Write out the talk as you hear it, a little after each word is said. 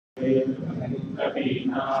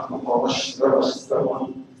कवीनामुपमश्रवस्तवम्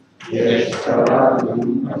ज्येष्ठराजम्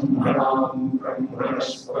ब्रह्मणाम्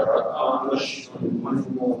ब्रह्मणस्पत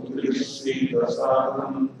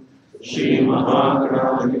आनश्वन्मन्मोतिर्सीदसादनम्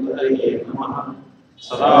श्रीमहागणाधिपतये नमः।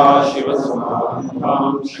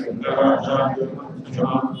 सदाशिवसमारम्भाम्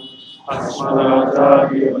शङ्कराचार्यमध्यमाम्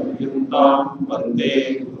अस्मदाचार्यपर्यन्ताम् वन्दे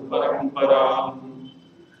गुरुपरम्पराम्।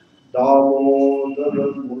 दामोदर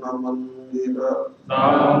गुणमंदिर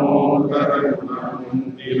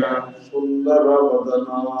सुंदर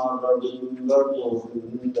वदनारविंद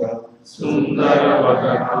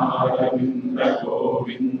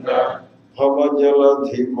गोविंद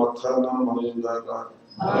भवजलधि मथन मंदर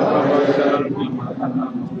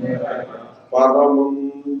परमं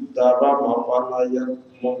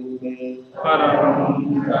दरमपनयत्मन्मे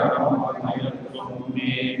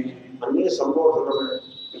అన్ని సంబోధనలే.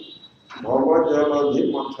 భవజలధి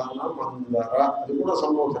మథన మందర అది కూడా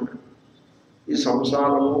సంబోధనే. ఈ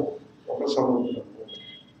సంసారము ఒక సముద్రము.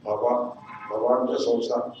 భవ భవ అంటే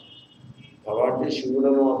సంసారం, భవ అంటే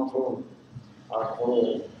శివుడను అర్థం. అర్థం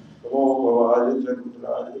నమో భవాయ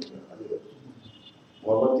చరిత్రాయ అది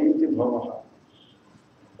భవతీతి భవ.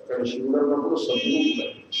 అక్కడ శివుడు అన్నప్పుడు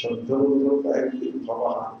సద్గురు ఆయనకి భవ.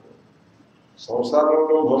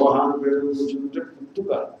 సంసారంలో భవ అని పేరు కూర్చుంటే పుట్టుక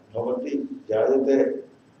భవతి జాయతే.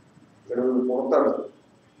 ఇక్కడ పుడతాడు.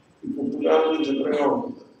 ఈ పుట్టుక అనేది చిత్రంగా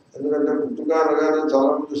ఉంటుంది. ఎందుకంటే పుట్టుక అనగానే చాలా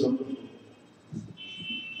మంది సంతృప్తి,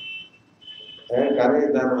 కానీ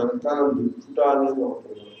దాని వెనకాల విప్పుట అనేది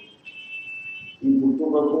ఉంటుంది. ఈ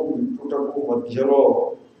పుట్టుకకు విప్పుటకు మధ్యలో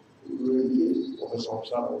వీడికి ఒక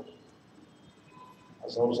సంసారం. ఆ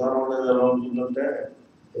సంసారం అనేది ఎలా ఉంటుందంటే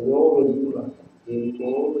ఏదో వెలుగుల, దేనికో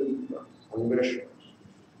వెలుగుల అన్వేషణ.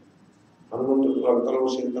 హనుమంతుడు లంకలో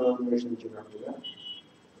సీతను అన్వేషించినట్టుగా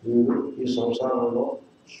వీరు ఈ సంసారంలో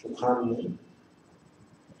సుఖాన్ని,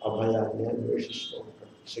 అభయాన్ని అన్వేషిస్తూ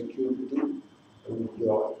ఉంటాడు. Security and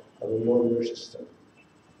Joy అదిలో అన్వేషిస్తాడు.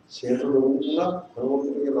 సీత దొరుకుతుందా?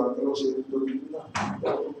 హనుమంతుడికి లంకలో సీత దొరుకుతుందా?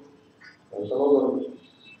 లంకలో దొరుకుతుంది.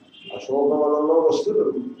 అశోకవనంలో వస్తూ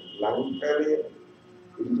దొరుకుతుంది. లంకని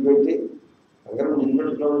విడిచిపెట్టి లంకను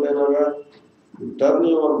విడిచిపెట్టులో ఉండేలాగా టర్న్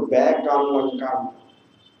యువర్ బ్యాక్ ఆన్ లంక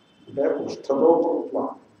అంటే పృష్ఠతో పురుత్వ.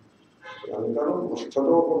 లంకను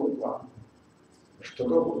పృష్ఠతో పురుత్వ.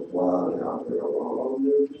 పృష్ఠతో పురుత్వ అని ఆ ప్రయోగం అలా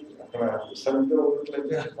ఉండేది. అక్కడ విసర్జన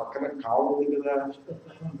ఉన్నట్లయితే పక్కన కావుంది కదా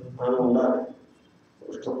అని ఉండాలి.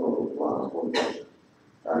 పృష్ఠతో పురుత్వ అనుకుంటారు.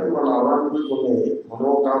 కానీ మనం అలాంటివి కొన్ని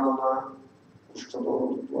మనోకామన, పృష్ఠతో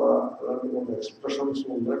పురుత్వ అలాంటి కొన్ని ఎక్స్ప్రెషన్స్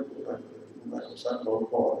ఉన్నట్టు ఒకసారి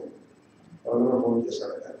కోరుకోవాలి. ఎవరైనా ఫోన్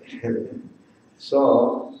చేశారు కానీ. సో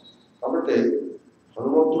కాబట్టి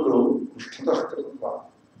హనుమంతుడు పృష్ఠతకృత్వ,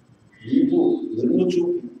 వీపు వెన్ను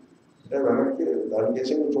చూపి అంటే వెనక్కి దాని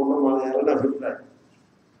కేసం చూడడం మానేయాలని అభిప్రాయం.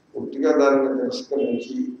 పూర్తిగా దానిని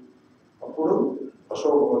తిరస్కరించి అప్పుడు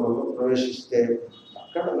అశోకవనంలో ప్రవేశిస్తే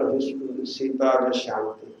అక్కడ లభిస్తుంది సీతార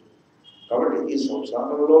శాంతి. కాబట్టి ఈ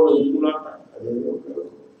సంసారంలో వెలుగులాట అదేదో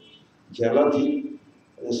జలధి,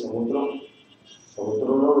 అది సముద్రం.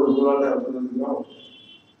 సముద్రంలో వెలుగులాట ఎంత వెలుగుగా ఉంటుంది.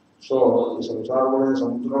 సో ఈ సంసారం అనే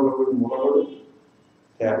సముద్రంలో వీడు మూలగడు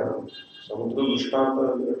తేరడు. సముద్రం దృష్టాంతం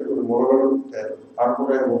ఎందుకంటే వీడు మూలగడు తేరడు.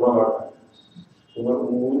 ఆకుకాయ మూలలాట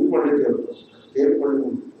ముందు మళ్ళీ తేలుతుంది, తేలి మళ్ళీ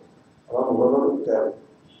ముందు, అలా మూలగడు తేరడు.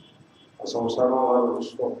 ఆ సంసారం అలా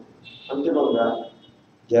నడుస్తూ అంతిమంగా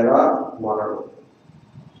జరా మరణం.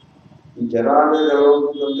 ఈ జరా అనేది ఎలా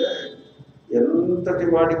ఉంటుందంటే ఎంతటి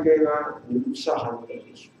వాడికైనా నిరుత్సాహాన్ని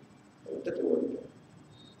కలిగిస్తుంది. ఎంతటి వాడికైనా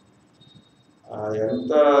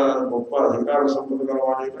ఎంత గొప్ప అధికార సంపద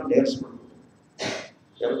గలవాడైనా నేర్చుకుంటాడు.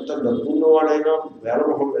 ఎంత డబ్బున్నవాడైనా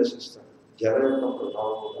వేలమొహం వేసేస్తాడు జర యొక్క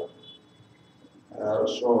ప్రభావం కూడా.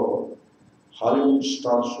 సో హాలీవుడ్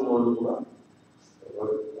స్టార్స్ వాళ్ళు కూడా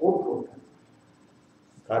కోట్లు ఉంటాయి,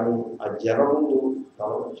 కానీ ఆ జర ముందు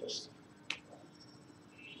తల వచ్చేస్తారు.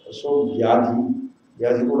 సో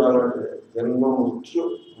వ్యాధి కూడా అలాంటిదే. జన్మ మృత్యు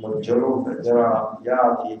మధ్యలో ఉంటాయి. జర,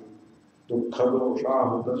 వ్యాధి,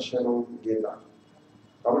 దుఃఖదోషానుదర్శనం గీత.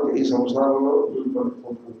 కాబట్టి ఈ సంసారంలో వీళ్ళు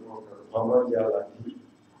పడుకుంటూ ఉంటారు భవజాలకి.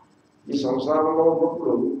 ఈ సంసారంలో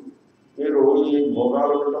ఉన్నప్పుడు మీరు ఈ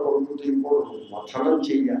భోగాల వెంట పడుకుంటూ ఇంకోటి మథనం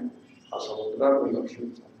చెయ్యాలి, ఆ సముద్రాన్ని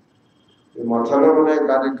రక్షించాలి. ఈ మథనం అనే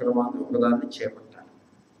కార్యక్రమాన్ని ఒకదాన్ని చేపట్టాలి.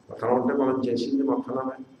 మథనం అంటే మనం చేసింది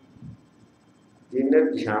మథనమే. దీన్నే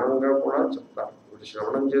ధ్యానంగా కూడా చెప్తారు. ఒకటి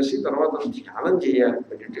శ్రవణం చేసి తర్వాత ధ్యానం చేయాలి,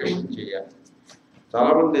 మెడిటేషన్ చేయాలి.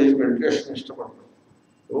 చాలామంది మెడిటేషన్ ఇష్టపడతారు,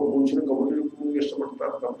 కూర్చుని కబుర్లు చెప్పుకుని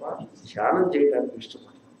ఇష్టపడతారు తప్ప ధ్యానం చేయడానికి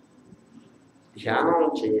ఇష్టపడతారు. ధ్యానం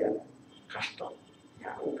చేయాలి, కష్టం.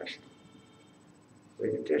 ధ్యానం కష్టం.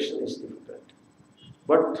 Meditation is difficult.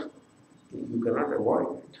 But you cannot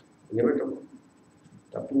avoid it, inevitable,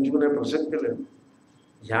 తప్పించుకునే ప్రసక్తి లేదు.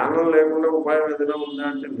 ధ్యానం లేకుండా ఉపాయం ఏదైనా ఉందా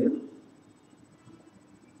అంటే లేదు.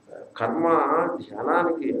 కర్మ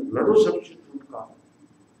ధ్యానానికి ఎన్నడూ సబ్స్టిట్యూట్ కాదు.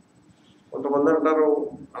 కొంతమంది అంటారు,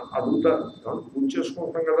 అడుగుతారు, పూజ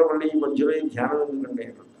చేసుకుంటాం కదా మళ్ళీ ఈ మధ్యలో ఈ ధ్యానం ఎందుకంటే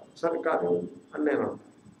అంటారు. సరే కానివ్వండి అని నేను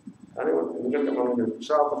అంటాను. కానివ్వండి, ఎందుకంటే మనం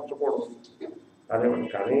నిరుత్సాహపరచకూడదు, కానివ్వండి.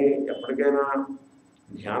 కానీ ఎప్పటికైనా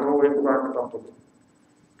ధ్యానం వైపు రాక తప్పదు.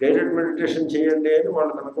 గైడెడ్ మెడిటేషన్ చేయండి అని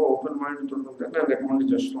వాళ్ళు కనుక ఓపెన్ మైండ్ ఉంటుంటే నేను రికమెండ్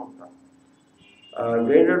చేస్తూ ఉంటాను.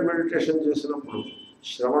 గైడెడ్ మెడిటేషన్ చేసినప్పుడు,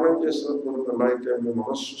 శ్రవణం చేసినప్పుడు ఎలా అయితే మీ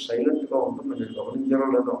మనస్సు సైలెంట్గా ఉంటుంది, మీరు గమనించడం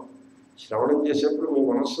లేదో, శ్రవణం చేసేప్పుడు మీ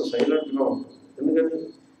మనస్సు సైలెంట్గా ఉంటుంది. ఎందుకని?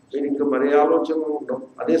 మీరు ఇంకా మరే ఆలోచనలు ఉండవు,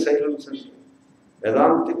 అదే సైలెన్స్ అంటే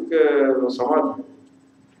వేదాంతిక్ సమాధి.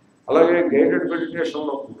 అలాగే గైడెడ్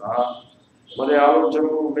మెడిటేషన్లో కూడా మరి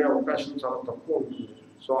ఆలోచనలు ఉండే అవకాశం చాలా తక్కువ ఉంటుంది.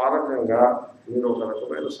 సో ఆ రకంగా మీరు ఒక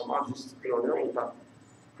రకమైన సమాధి స్థితిలోనే ఉంటారు.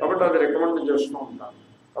 కాబట్టి అది రికమెండ్ చేస్తూ ఉంటారు.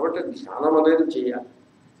 కాబట్టి ధ్యానం అనేది చేయాలి.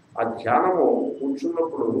 ఆ ధ్యానము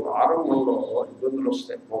కూర్చున్నప్పుడు ఆరంభంలో ఇబ్బందులు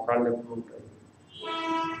వస్తాయి, మోకాళ్ళు నొప్పులు ఉంటాయి,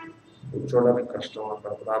 కూర్చోవడానికి కష్టం,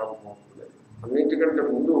 అక్కడ ప్రారంభం అవుతుంది. అన్నింటికంటే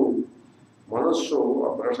ముందు మనస్సు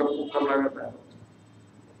ఆ ప్రెషర్ కుక్కర్ లాగా తయారవుతుంది.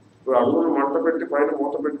 ఇప్పుడు అడుగులు మంట పెట్టి పైన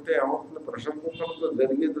మూత పెడితే ఏమవుతుంది? ప్రెషర్ కుక్కర్తో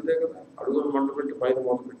జరిగేదే కదా, అడుగులు మంట పెట్టి పైన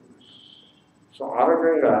మూత పెట్టి. సో ఆ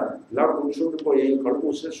రకంగా ఇలా కూర్చుండిపోయి కళ్ళు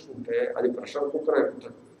మూసేసుకుంటే అది ప్రెషర్ కుక్కర్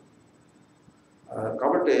అయిపోతుంది.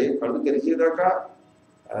 కాబట్టి కళ్ళు తెరిచేదాకా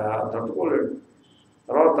తట్టుకోలేడు.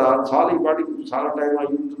 తర్వాత చాలా ఈ పాటికి చాలా టైం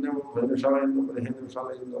అయ్యింటుందేమో, 10 నిమిషాలు అయిందో 15 నిమిషాలు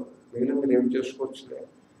అయిందో, మిగిలిన మీరు ఏం చేసుకోవచ్చులే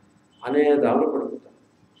అనే దానిలో పడిపోతాం.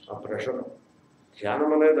 ఆ ప్రెషర్. ధ్యానం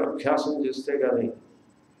అనేది అభ్యాసం చేస్తే కానీ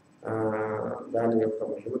దాని యొక్క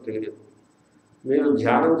మహిమ తెలియదు. మీరు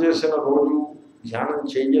ధ్యానం చేసిన రోజు, ధ్యానం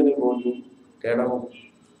చెయ్యని రోజు తేడా ఉంటుంది.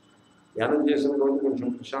 ధ్యానం చేసిన రోజు కొంచెం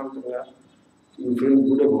ప్రశాంతంగా you feel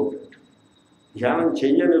good about it. ధ్యానం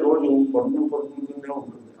చెయ్యని రోజు పడుతుందే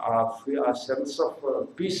ఉంటుంది. ఆ సెన్స్ ఆఫ్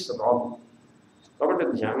పీస్ రాదు. కాబట్టి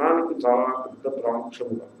ధ్యానానికి చాలా పెద్ద ప్రాముఖ్యం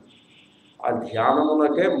ఉంది. ఆ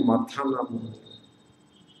ధ్యానమునకే మథనము.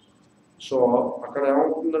 సో అక్కడ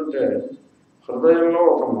ఏమవుతుందంటే హృదయంలో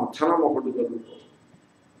ఒక మథనం ఒకటి జరుగుతుంది.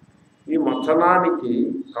 ఈ మథనానికి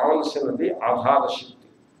కావలసినది ఆధార శక్తి.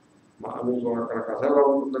 మీకు అక్కడ కథ ఎలా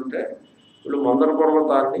ఉంటుందంటే, వీళ్ళు మందర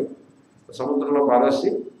పర్వతాన్ని సముద్రంలో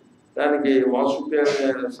పారేసి దానికి వాసుకి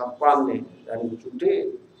అనే సర్పాన్ని దానికి చుట్టి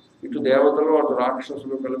ఇటు దేవతలు అటు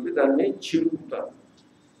రాక్షసులు కలిపి దాన్ని చిలుకుతారు.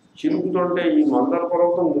 చిలుకుతుంటే ఈ మందర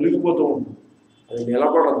పర్వతం మునిగిపోతూ ఉంటుంది, అది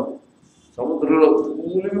నిలబడదు, సముద్రంలో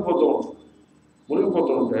మునిగిపోతూ ఉంటుంది.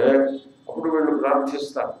 మునిగిపోతుంటే అప్పుడు వీళ్ళు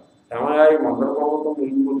ప్రార్థిస్తారు, ఏమయ్యా ఈ మందర పర్వతం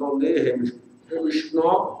మునిగిపోతుంది, హే విష్ణు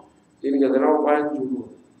దీనికి ఏదైనా ఉపాయం చూడు.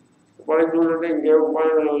 ఉపాయం చూడంటే ఇంకే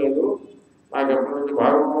ఉపాయం లేదు, నాకు ఎప్పటి నుంచి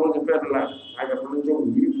భాగవతంలో చెప్పారులా, నాకు ఎప్పటి నుంచో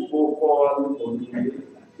వీపు గోక్కోవాలని కోరుతుంది,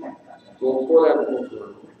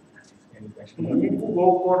 గోక్కోలేకపోతున్నాను. వీపు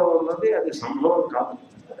గోక్కోవడం అన్నది అది సంభవం కాదు.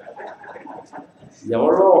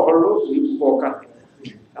 ఎవరో ఒకళ్ళు వీపు గోకాలి,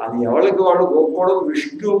 అది ఎవరికి వాళ్ళు గోక్కోవడం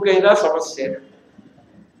విష్ణువుకైనా సమస్య.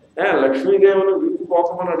 లక్ష్మీదేవులు వీపు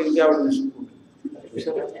గోకమని అడిగితే ఆవిడ తీసుకుంటుంది.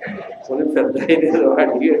 కొన్ని పెద్ద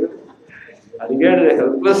అడిగాడు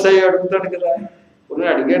హెల్ప్లెస్ అయ్యి అడుగుతాడు కదా, కొన్ని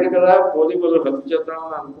అడిగాడు కదా, పోనీ కొంచెం హెల్ప్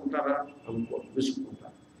చేద్దామని అనుకుంటారా?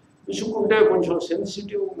 విసుక్కుంటారు. విసుక్కుంటే కొంచెం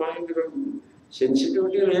సెన్సిటివ్ మైండ్,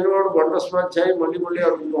 సెన్సిటివిటీ లేనివాడు గొంట స్వాధ్యాయి మళ్ళీ మళ్ళీ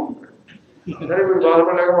అడుగుతూ ఉంటాడు. సరే మీరు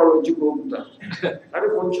బాధపడలేక వాళ్ళు వచ్చి కోరుకుంటారు. కానీ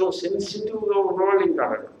కొంచెం సెన్సిటివ్గా ఉన్నవాళ్ళు ఇంకా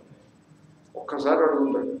అడగరు, ఒక్కసారి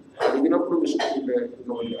అడుగుతాడు. అడిగినప్పుడు విసుక్కుంటే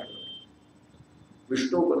ఇంకా మళ్ళీ అడగరు.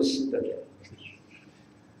 విష్ణువు పరిస్థితి అదే.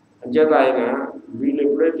 అంచేత ఆయన వీళ్ళు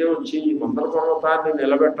ఎప్పుడైతే వచ్చి ఈ మందర పర్వతాన్ని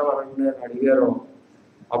నిలబెట్టవాలని అడిగారో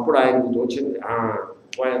అప్పుడు ఆయనకు తోచింది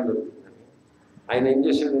ఉపాయం దొరికిందని. ఆయన ఏం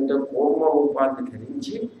చేశాడంటే కూర్మ రూపాన్ని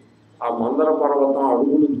ధరించి ఆ మందర పర్వతం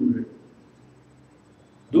అడుగులు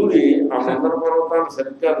దూరి ఆ మందర పర్వతాన్ని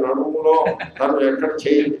సరిగ్గా నడుములో తను ఎక్కడ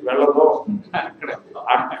చేయి వెళ్ళదో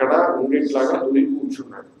అక్కడ ఉండేట్లాగా దూరి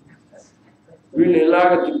కూర్చున్నాడు. వీళ్ళు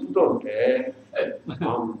ఇలాగ తిప్పుతుంటే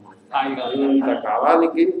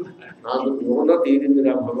ఇంతకాలానికి నాకు యోగ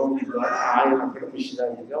తీరిందిరా భగవంతుడు ఆయన అక్కడ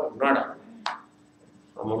విశ్రాంతిగా ఉన్నాడు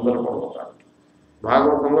ఆ మందర పర్వతానికి.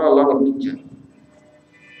 భాగవతంలో అలా వర్ణించారు,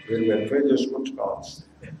 మీరు వెరిఫై చేసుకోవచ్చు కావాల్సి.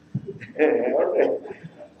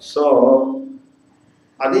 సో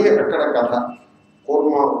అది అక్కడ కథ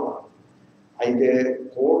కూర్మావతారం. అయితే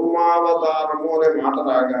కూర్మావతారము అనే మాట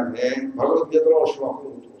రాగానే భగవద్గీతలో ఒక శ్లోకం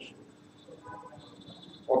ఉంటుంది.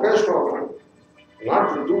 ఒకే శ్లోకం, not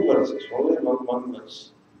 2 verses, only one verse.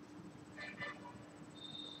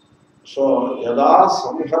 So, yada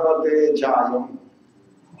samharate chayam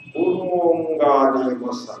పూర్వంగానేమ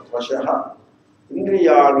సర్వశ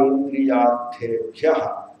ఇంద్రియాణీంద్రియార్థేభ్య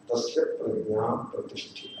తస్య ప్రజ్ఞా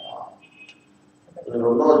ప్రతిష్ఠిత. ఇది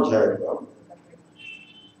రెండో అధ్యాయంలో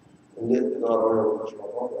ఉంది. 21వ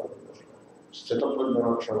శ్లోకం. స్థిత ప్రజ్ఞ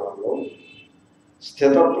లక్షణాల్లో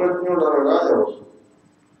స్థితప్రజ్ఞుడు అనగా ఎవరు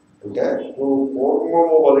అంటే నువ్వు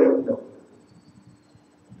పూర్వము వలె ఉండవు.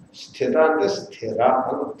 స్థిత అంటే స్థిర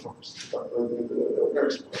అని అర్థం. స్థితప్రజ్ఞుడు ఒక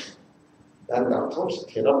ఎక్స్ప్రెషన్. దానికి అర్థం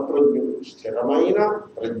స్థిర ప్రజ్ఞుడు, స్థిరమైన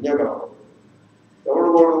ప్రజ్ఞ గలవాడు. ఎవడు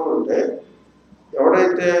వాడు అంటే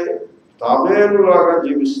ఎవడైతే తాబేలులాగా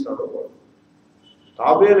జీవిస్తాడో వాడు.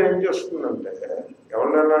 తాబేలు ఏం చేస్తుందంటే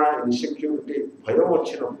ఎవరైనా ఇన్సెక్యూరిటీ భయం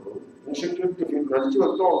వచ్చినప్పుడు ఇన్సెక్యూరిటీ ఫీల్ నడిచి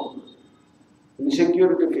వెళ్తూ ఉంటుంది.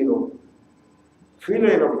 ఇన్సెక్యూరిటీ ఫీల్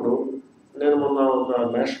అయినప్పుడు నేను మొన్న ఒక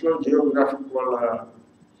నేషనల్ జియోగ్రాఫిక్ వాళ్ళ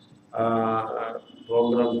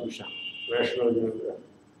ప్రోగ్రామ్ చూశాను. నేషనల్ జియోగ్రాఫిక్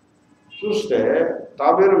చూస్తే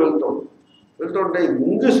తాబేలు వెళ్తుంటే ఈ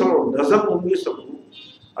ముంగిసలు డజన్ ముంగిసలు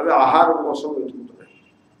అవి ఆహారం కోసం వెతుకుతున్నాయి.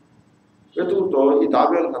 వెతుకుతూ ఈ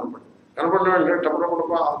తాబేలు కనపడిన వెంటనే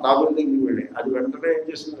టపటపడప ఆ తాబేలు దగ్గరికి వెళ్ళి అది వెంటనే ఏం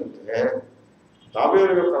చేసిందంటే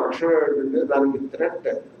తాబేలు యొక్క లక్షణం ఏంటంటే దానికి థ్రెట్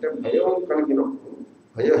అంటే భయం కలిగినప్పుడు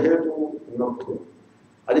భయహేతు ఉన్నప్పుడు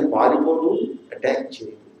అది పారిపోదు, అటాక్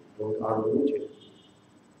చేయదు. ఆ రోజు చేయదు.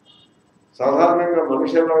 సాధారణంగా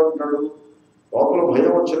మనిషి ఎలా ఉంటాడు, లోపల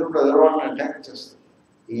భయం వచ్చినప్పుడు ఎదరవాళ్ళని అటాక్ చేస్తాడు.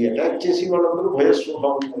 ఈ అటాక్ చేసి వాళ్ళందరూ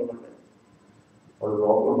భయస్వభావం అనమాట. వాళ్ళు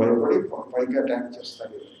లోపల భయపడి పైకి అటాక్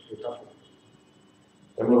చేస్తారు.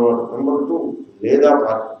 నెంబర్ 1. నెంబర్ 2 లేదా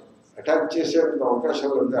పారిపోతాడు. అటాక్ చేసేటువంటి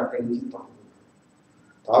అవకాశాలు ఉంటే అక్కడి నుంచి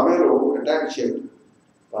తాబేలు అటాక్ చేయదు,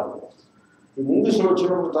 పారిపోతుంది. ఈ ముంగిసలు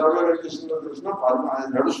వచ్చినప్పుడు తాబేలు ఏం చేస్తుందో తెలిసినా అది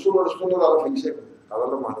నడుస్తున్నది అలా ఫిక్స్ అయిపోయింది.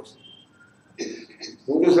 కథలో మానేస్తుంది.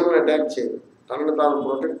 ముంగిసలను అటాక్ చేయదు, తనని తాను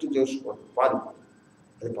ప్రొటెక్ట్ చేసుకోండి, పారిపోతుంది.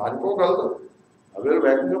 అది పారిపోగలదు, తాబేలు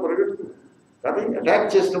వేగంగా పరిగెడుతుంది, కానీ అటాక్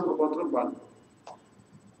చేసినప్పుడు మాత్రం పారిపోతుంది.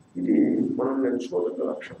 ఇది మనం నేర్చుకోదగ్గ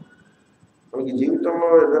లక్షణం. మనకి జీవితంలో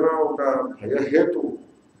ఏదైనా ఒక భయహేతు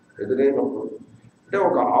ఎదురైనప్పుడు అంటే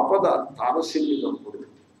ఒక ఆపద తారసిల్లినప్పుడు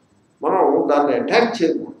మనం దాన్ని అటాక్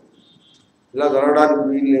చేయకూడదు. ఇలా జరగడానికి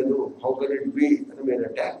వీలు లేదు, హౌ కెన్ ఇట్ బి అని మీరు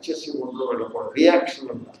అటాక్ చేసి ఒంట్లో వెళ్ళకూడదు. రియాక్షన్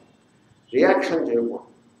అంటారు. రియాక్షన్ చేయకూడదు,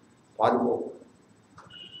 పారిపోకూడదు.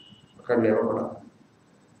 అక్కడ నిలబడాలి,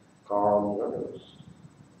 కామ్గా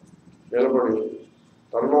నిలబడి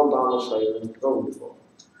తనలో తాను సైలెంట్గా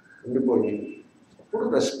ఉండిపోయి అప్పుడు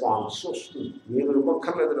రెస్పాన్స్ వస్తుంది. మీరు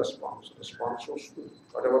ఇవ్వక్కర్లేదు, రెస్పాన్స్ వస్తుంది.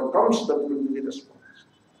 What ever comes that will be response.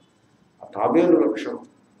 ఆ తాబేలు లక్షణం.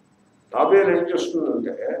 తాబేలు ఏం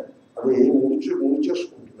చేస్తుందంటే అది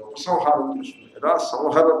ముంచేసుకుంటుంది, ఉపసంహారం చేస్తుంది. ఎలా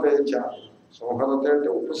సంహరతే చాలు. సంహరతే అంటే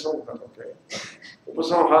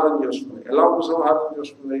ఉపసంహారం చేస్తుంది. ఎలా ఉపసంహారం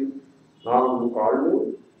చేస్తుంది? 4 కాళ్ళు,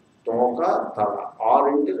 తోక, తల,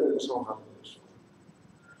 6 ఉపసంహారం చేస్తుంది.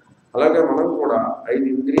 అలాగే మనం కూడా 5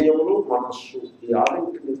 ఇంద్రియములు, మనస్సు, ఈ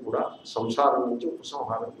 6 కూడా సంసారం నుంచి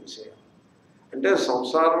ఉపసంహారం చేసేయాలి. అంటే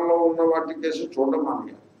సంసారంలో ఉన్న వాటి కేసు చూడడం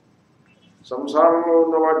మానేయాలి, సంసారంలో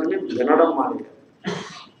ఉన్న వాటిని వినడం మానేయాలి.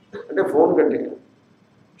 అంటే ఫోన్ కట్టేయాలి,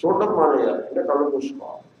 చూడడం మానేయాలి, అంటే కళ్ళు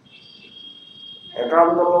మూసుకోవాలి.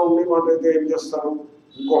 ఏకాంతంలో ఉండి మాకైతే ఏం చేస్తారు,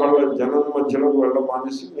 ఇంకొకళ్ళ జనం మధ్యలోకి వెళ్ళడం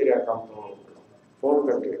మానేసి మీరు ఏకాంతంలో ఉండడం, ఫోన్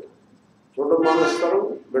కట్టేయడం, చూడడం మానేస్తారు,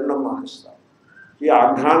 వినడం మానేస్తారు. ఈ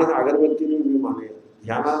ఆఘ్రానికి అగరబత్తీలు ఇవి మానేయాలి.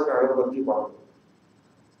 ధ్యానానికి అగరబత్తి పడదు.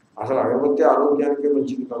 అసలు అగరబత్తి ఆరోగ్యానికే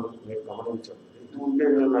మంచిది కాదు. మీరు గమనించండి. ఉంటే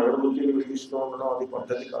మేము అగరబత్తీలు వెలిగిస్తూ ఉండడం అది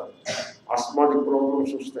పద్ధతి కాదు. ఆస్మాటిక్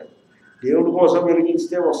ప్రాబ్లమ్స్ వస్తాయి. దేవుడి కోసం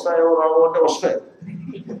వెలిగిస్తే వస్తాయో రావో అంటే వస్తాయి.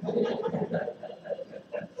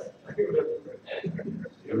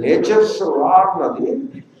 నేచర్స్ లా అన్నది.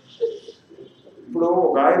 ఇప్పుడు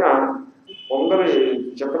ఒక ఆయన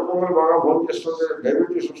చక్కెర పొంగలి బాగా భోజనం చేస్తుంది,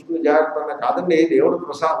 డయాబెటీస్ వస్తుంది, జాగ్రత్త అన్న కాదండి. దేవుడి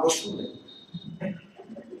ప్రసాదం వస్తుంది,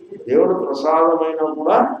 దేవుడి ప్రసాదమైనా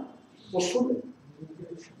కూడా వస్తుంది.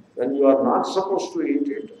 when you are not supposed to eat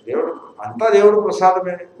it, దేవుడు అంతా దేవుడి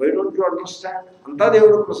ప్రసాదమే. why don't you understand? అంతా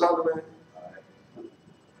దేవుడి ప్రసాదమే.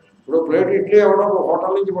 ఇప్పుడు ప్లేట్ ఇడ్లీ ఎవడో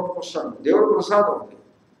హోటల్ నుంచి పట్టుకొస్తాడు, దేవుడి ప్రసాదం అది.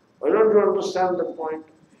 why don't you understand that point?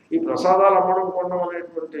 ఈ ప్రసాదాలు అమ్మడం కొనడం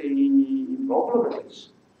అనేటువంటి ఈ ప్రాబ్లం ఇస్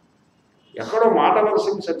ఎక్కడో మాట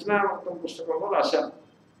వలసింది. సత్యనారాయణ పుస్తకంలో రాశాను.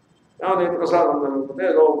 ఏ ప్రసాదం లేకపోతే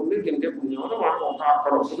ఏదో ఉంది, తింటే పుణ్యం అని మాట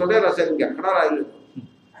అక్కడ ఒక్కటే రాశాను, ఇంకెక్కడా రాయలేదు.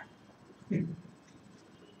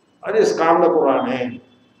 అది స్కాంద పురాణే.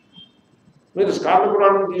 మీరు స్కాంద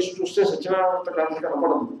పురాణం తీసి చూస్తే సత్యనారాయణ కాంతి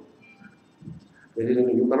కనపడదు.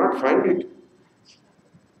 You cannot find it.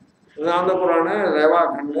 Skanda పురాణే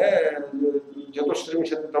రేవాఖండే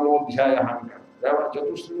చతుస్త్రింశతమోధ్యాయ అంటారు.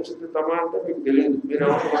 చతుస్త్రింశతమ అంటే మీకు తెలియదు, మీరు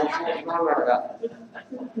ఎవరు అడగాలి.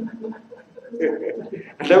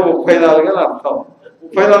 అంటే 34 అని అర్థం.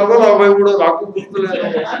 34 43 నాకు గుర్తులేదు.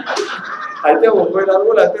 అయితే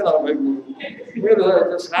 34 లేకపోతే 43. మీరు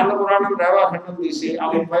స్నాన పురాణం రేవాఖండం తీసి ఆ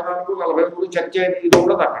 34 43 చెక్ చేయండి, ఇది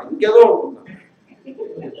ఉండదు అక్కడ, ఇంకేదో ఉంటుంది.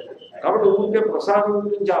 కాబట్టి ఊరికే ప్రసాదం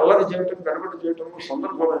గురించి అల్లరి చేయటం, గడబడి చేయటం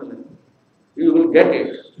సందర్భమే లేదు. You will get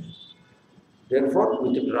it. Therefore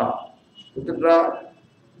withdraw. Withdraw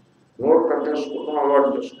నోరు కట్టేసుకోవడం అలవాటు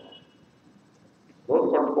చేసుకోవాలి. నోరు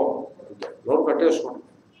కట్టుకోవాలి, నోరు కట్టేసుకోండి.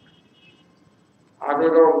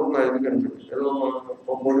 ఆకలిగా ఉంటుంది 5 గంటలు, ఏదో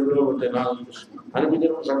పొడిలో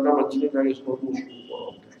అనిపించిన సంగా మంచిగా తాగేసుకొని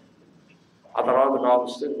మూసుకుంటుకోవడం. ఆ తర్వాత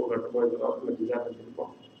కావలిస్తే ఇంకో గంట పోయిన తర్వాత మంచిగా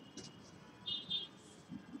తినిపోవడం.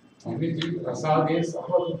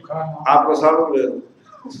 ఆ ప్రసాదం లేదు,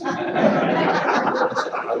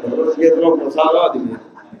 భగవద్గీతలో ప్రసాదం అది లేదు.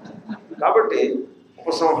 కాబట్టి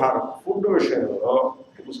ఉపసంహారం, ఫుడ్ విషయంలో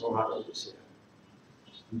ఉపసంహారం చేసేయాలి.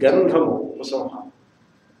 గంధము ఉపసంహారం.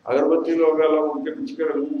 అగరబత్తీలో ఒకవేళ ఉంటే పిచ్చిగా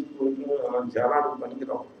వెలిగించుకుంటే ధ్యానానికి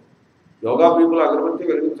పనికిరావు. యోగా పీపుల్ అగరబత్తి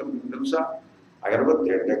వెలిగించడం మీకు తెలుసా? అగరబత్తి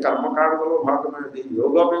అంటే కర్మకాండలో భాగమైనది.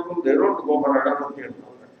 Yoga people they don't go for అగరబత్తి అంటారు.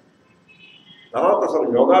 తర్వాత అసలు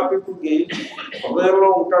యోగా పీపుల్కి హృదయంలో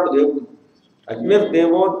ఉంటాడు దేవుడు.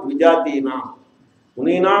 అగ్నిర్దేవో ద్విజాతీనా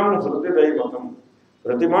మునీనాం హృదయ దైవతం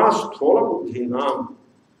ప్రతిమా స్థూల బుద్ధీనాం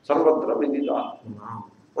సర్వత్ర విదితాత్మనాం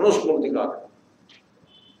మనుస్మృతి కాదు,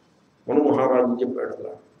 మను మహారాజు చెప్పాడు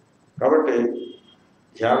అలా. కాబట్టి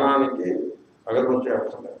ధ్యానానికి అగరబత్తి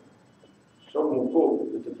అవసరం లేదు. సో ముక్కు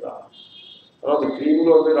విచిత్ర. తర్వాత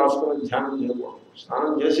క్రీములో రాసుకొని ధ్యానం చేయకూడదు.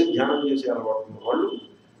 స్నానం చేసి ధ్యానం చేసి అలవాటు వాళ్ళు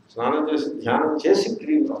స్నానం చేసి ధ్యానం చేసి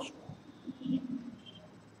క్రీమ్ రాసుకోవాలి.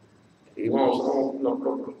 క్రీమ్ అవసరం అవుతుంది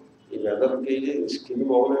అప్పుడప్పుడు. ఈ వెదర్కి స్కిన్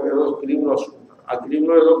బాగులేదు, ఏదో క్రీమ్ రాసుకుంటారు. ఆ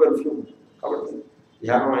క్రీమ్లో ఏదో పెర్ఫ్యూమ్ ఉంటుంది. కాబట్టి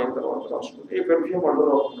ధ్యానం అయిన తర్వాత రాసుకుంటే ఈ పెర్ఫ్యూమ్ అడ్డు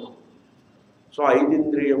రాకుండా. సో 5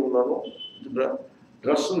 ఇంద్రియములను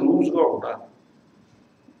డ్రెస్ లూజ్గా ఉండాలి.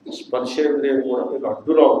 స్పర్శేంద్రియం కూడా మీకు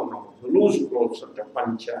అడ్డు రాకుండా లూజ్ క్లోత్స్ అంటే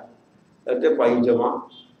పంచ లేకపోతే పైజమా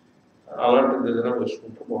అలాంటిది ఏదైనా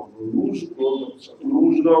వేసుకుంటే బాగుంటుంది. లూజ్ క్లోత్స్,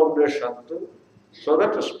 లూజ్గా ఉండే షర్ట్, సో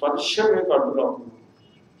దట్ స్పర్శ మీకు అడ్డు రాకుండా.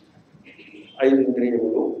 5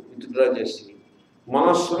 ఇంద్రియములు విత్డ్రా చేసి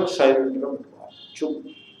మనస్సును సైలెంట్గా పెట్టుకోవాలి. చూపు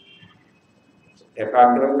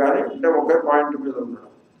ఏకాగ్రంగానే అంటే ఒకే పాయింట్ మీద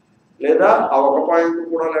ఉండడం, లేదా ఆ ఒక పాయింట్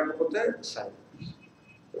కూడా లేకపోతే సైలెంట్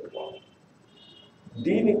పెట్టుకోవాలి.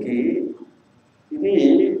 దీన్ని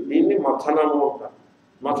మథనము అంటారు.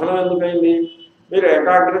 మథనం ఎందుకైంది? మీరు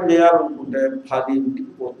ఏకాగ్రం చేయాలనుకుంటే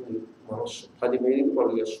 10ంటికి పోతుంది మనస్సు, 10 మీదకి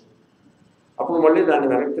పనిచేస్తుంది. అప్పుడు మళ్ళీ దాన్ని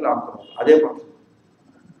వెనక్కి లాక్కున్నాం, అదే మథనం.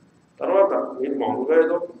 తర్వాత మీరు మామూలుగా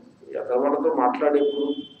ఏదో ఎదవాళ్ళతో మాట్లాడేప్పుడు,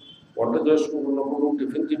 వంట చేసుకుంటున్నప్పుడు,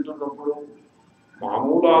 టిఫిన్ తింటున్నప్పుడు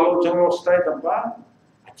మామూలు ఆలోచనలు వస్తాయి తప్ప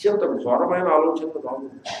అత్యంత ఘోరమైన ఆలోచనలు రావు.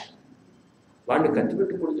 వాడిని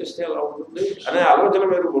కత్తిపెట్టి పొడి చేస్తే ఎలా ఉంటుంది అనే ఆలోచన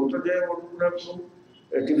మీరు వంట చేయకుంటున్నప్పుడు,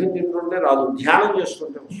 టిఫిన్ తింటుంటే రాదు, ధ్యానం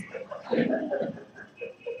చేస్తుంటే వస్తుంది.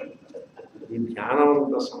 ఈ ధ్యానం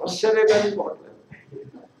అంత సమస్యనే కానీ పోవట్లేదు.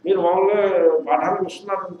 మీరు మామూలుగా పాఠానికి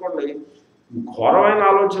వస్తున్నారనుకోండి, ఘోరమైన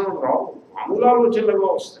ఆలోచనలు రావు, మామూలు ఆలోచనలుగా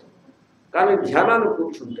వస్తాయి. కానీ ధ్యానాన్ని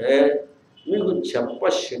కూర్చుంటే మీకు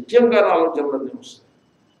చెప్పశక్యం కాని ఆలోచనలన్నీ వస్తాయి.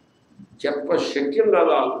 చెప్పశక్యం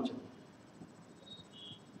కాదు ఆలోచన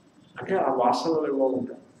అంటే ఆ వాసనలు ఏవో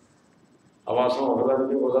ఉంటాయి. ఆ వాసన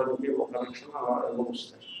ఒకదానికి ఒక లక్షణం అలా ఏవో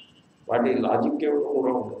వస్తాయి. వాటి లాజిక్ ఏమో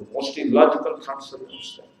కూడా ఉంటుంది. మోస్ట్ ఇల్లాజికల్ థాట్స్ అన్నీ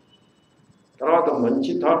వస్తాయి. తర్వాత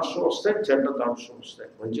మంచి థాట్స్ వస్తాయి, చెడ్డ థాట్స్ వస్తాయి.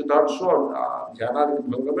 మంచి థాట్స్ ధ్యానానికి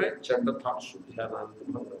భంగమే, చెడ్డ థాట్స్ ధ్యానానికి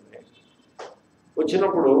భంగమే.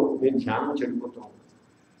 వచ్చినప్పుడు మీ ధ్యానం చెడిపోతూ ఉంటుంది.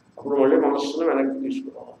 అప్పుడు మళ్ళీ మనస్సును వెనక్కి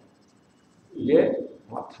తీసుకురావాలి. ఇదే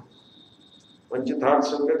మతం. మంచి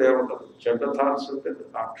థాట్స్ అంటే దేవతలు, చెడ్డ థాట్స్ అంటే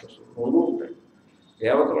రాక్షసులు. 2 ఉంటాయి.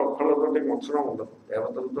 దేవతలు ఒక్కళ్ళతోటి మొత్తం ఉండదు,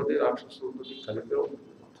 దేవతలతోటి రాక్షసులతోటి కలిపే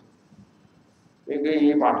ఉంటుంది మొత్తం. మీకు ఈ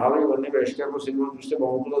పాఠాలు ఇవన్నీ వేస్టేబుల్ సినిమా చూస్తే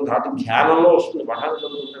బాగుంటుందో దాటి ధ్యానంలో వస్తుంది. పాఠాలు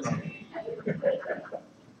చదువుతుంటే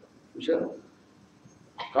చూసారు.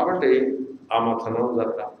 కాబట్టి ఆ మథనం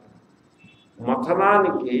జరగాలి.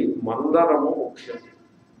 మథనానికి మందరము ముఖ్యం.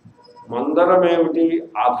 మందరం ఏమిటి?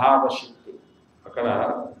 ఆధార శక్తి. అక్కడ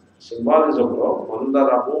సింబాలిజంలో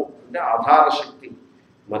మందరము అంటే ఆధార శక్తి.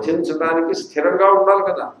 మథించడానికి స్థిరంగా ఉండాలి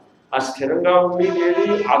కదా, ఆ స్థిరంగా ఉండేది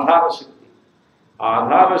ఆధార శక్తి.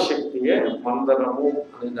 ఆధార శక్తియే మందరము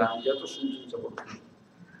అనే దాని చేత సూచించబడుతుంది.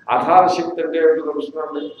 ఆధార శక్తి అంటే ఏమిటో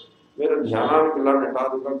తెలుస్తుందండి. మీరు ధ్యానానికి ఇలా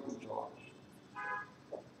నిటారుగా కూర్చోవాలి.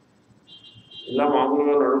 ఇలా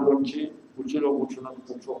మామూలుగా నడుము వచ్చి కుర్చీలో కూర్చున్నట్టు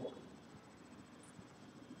కూర్చోవాలి.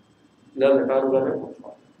 ఇలా నిటారుగానే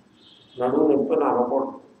కూర్చోవాలి. నడుము నొప్పిని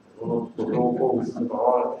అనకూడదు.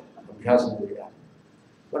 కావాలి, అభ్యాసం చేయాలి.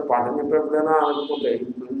 మరి పాఠం చెప్పేప్పుడైనా అనుకుంటే ఈ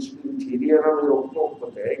ప్రిన్సిపల్ థియరీ అయినా మీరు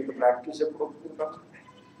ఒప్పుకోకపోతే ఇంకా ప్రాక్టీస్ ఎప్పుడు ఒప్పుకుంటారు?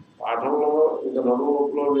 పాఠంలో ఇంకా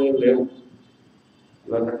నలుగురులో లేవు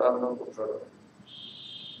ఇలా పెట్టాలని అనుకుంటాడు.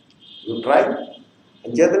 యూ ట్రై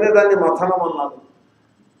అంచేతనే దాన్ని మథనం అన్నారు.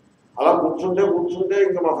 అలా కూర్చుంటే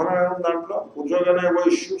ఇంకా మథనం ఏముంది దాంట్లో? కూర్చోగానే ఏవో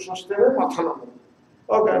ఇష్యూస్ వస్తేనే మథనం.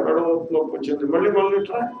 ఓకే, నడుము నొప్పి వచ్చింది, మళ్ళీ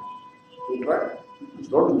ట్రై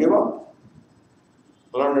డోంట్ గివ్ అప్.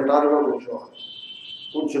 అలా నిటారుగా కూర్చోవాలి.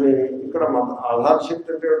 కూర్చుని ఇక్కడ ఆధార శక్తి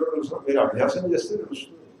అంటే ఏంటో తెలుసు, మీరు అభ్యాసం చేస్తే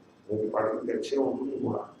తెలుస్తుంది, మీకు వాటికి తెలిసే ఉంటుంది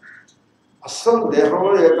కూడా. అస్సలు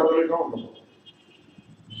దేహంలో ఏ కదలిక ఉండదు,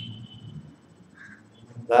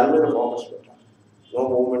 దాని మీద ఫోకస్ పెట్టాలి. నో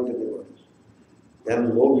మూమెంట్ ఇది దెన్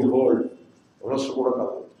నో బిహోల్డ్, మనస్సు కూడా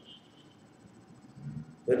కదలదు.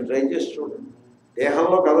 మీరు ట్రై చేసి చూడండి,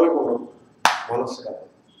 దేహంలో కదలిక ఉండదు, మనస్సు కదలదు.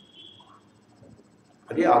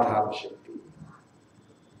 అది ఆధార శక్తి.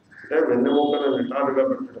 అంటే వెన్నెముకను నిటారుగా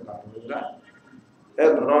పెట్టడం కారణంగా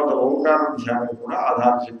తర్వాత ఓంకార ధ్యానం కూడా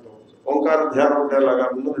ఆధార శక్తి అవుతుంది. ఓంకార ధ్యానం అంటే అలాగా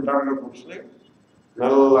ముందు నిటారుగా కూర్చుని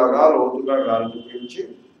మెల్లగా లోతుగా గాలి పీల్చి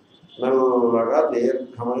మెల్లగా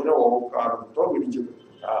దీర్ఘమైన ఓంకారంతో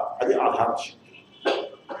విడిచిపెట్టుట, అది ఆధార శక్తి.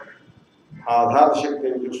 ఆధార శక్తి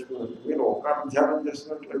ఏం చేస్తుందంటే, మీరు ఓంకార ధ్యానం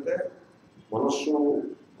చేసినట్లయితే మనస్సు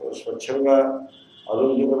స్వచ్ఛంగా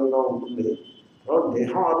ఆరోగ్యకరంగా ఉంటుంది,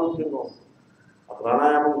 దేహం ఆరోగ్యంగా ఉంటుంది. ఆ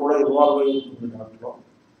ప్రాణాయామం కూడా ఇన్వాల్వ్ అయి ఉంటుంది దాంట్లో.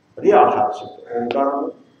 అది ఆధార శక్తి. ఓంకారం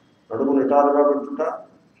నడుము నిటారుగా పెట్టుట,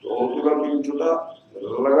 లోతుగా పీల్చుట,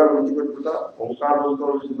 మెల్లగా విడిచిపెట్టుట, ఓంకారంతో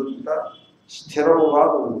విడిచిపెట్టుట, స్థిరముగా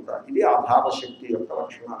ఉంట, ఇది ఆధార శక్తి యొక్క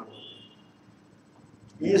లక్షణాలు.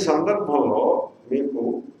 ఈ సందర్భంలో మీకు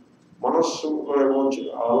మనస్సులో ఏమొచ్చి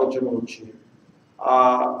ఆలోచన వచ్చి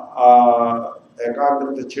ఆ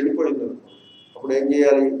ఏకాగ్రత చెడిపోయిందనుకో, అప్పుడు ఏం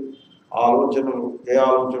చేయాలి? ఆలోచనలు, ఏ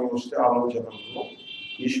ఆలోచనలు వస్తే ఆలోచనలను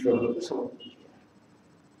ఈశ్వరుడికి సమర్పించాలి.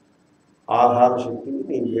 ఆధార శక్తిని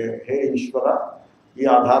నీవే, హే ఈశ్వర, ఈ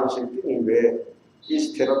ఆధార శక్తి నీవే, ఈ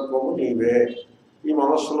స్థిరత్వము నీవే, ఈ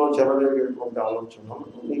మనస్సులో చెరలేటువంటి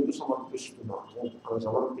ఆలోచనలను నీకు సమర్పిస్తున్నాను అని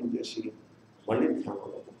సమర్పించేసి మళ్ళీ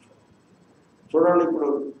ధ్యానంలో కూర్చోవాలి. చూడండి, ఇప్పుడు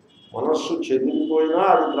మనస్సు చెదిరిపోయినా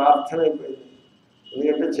అది ప్రార్థన అయిపోయింది.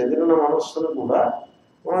 ఎందుకంటే చెదిరిన మనస్సును కూడా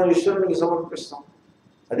మనం ఈశ్వరునికి సమర్పిస్తాం.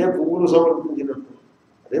 అదే పువ్వులు సమర్పించినట్టు.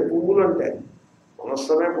 అదే పువ్వులు అంటే మనస్సు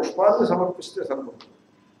అనే పుష్పాన్ని సమర్పిస్తే సరిపడుతుంది.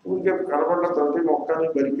 ఊరికే కనబడ్డ ప్రతి మొక్కని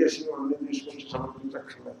బరికేసి అన్నీ తీసుకొచ్చి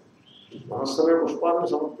సమర్పించక్కర్లేదు. మనస్సు అనే పుష్పాన్ని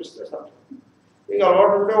సమర్పిస్తే సరిపడుతుంది. మీకు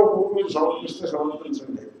అలవాటు ఉంటే ఒక పువ్వు మీరు సమర్పిస్తే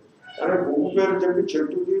సమర్పించండి, కానీ పువ్వు పేరు చెప్పి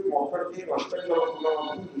చెట్టుకి మొక్కడికి నష్టం కలగకుండా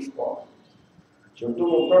మనం చూసుకోవాలి. చెట్టు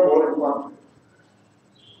మొక్క గోరెంట్ పార్టీ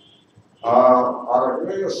ఆ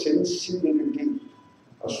రకమైన సెన్సిబిలిటీ,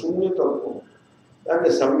 ఆ శూన్యతత్వం, దాన్ని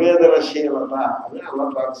సంవేదనశీలత అని అలా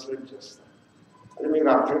ట్రాన్స్లేట్ చేస్తారు. అది మీకు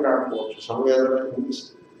అర్థం కాకపోవచ్చు. సంవేదన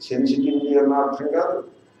సెన్సిటివిటీ అన్న అర్థం కాదు,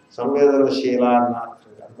 సంవేదనశీల అన్న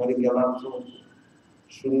అర్థం కాదు. మరి ఎలా అర్థం?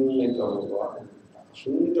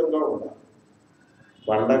 సున్నితంగా ఉండాలి,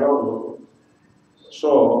 బండగా ఉండదు.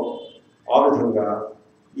 సో ఆ విధంగా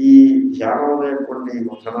ఈ ధ్యానం అనేటువంటి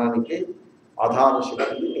మథనానికి ఆధార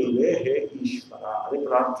శక్తి నీవే హే ఈశ్వర అని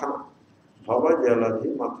ప్రార్థన. భవజలధి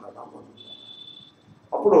మథనం.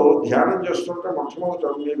 అప్పుడు ధ్యానం చేస్తుంటే మొట్టమొదట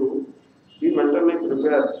మీరు ఈ mentally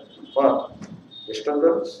prepare for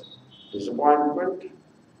disturbance, disappointment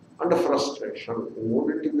and frustration. ఈ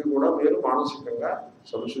మూడింటికి కూడా మీరు మానసికంగా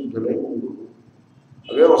సంసిద్ధులై ఉండదు.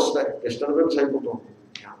 అవే వస్తాయి. డిస్టర్బెన్స్ అయిపోతుంది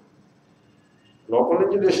ధ్యానం, లోపల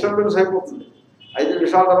నుంచి డిస్టర్బెన్స్ అయిపోతుంది. 5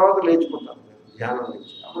 నిమిషాల తర్వాత లేచిపోతారు ధ్యానం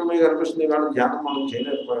నుంచి. అప్పుడు మీకు అనిపిస్తుంది కానీ ధ్యానం మనం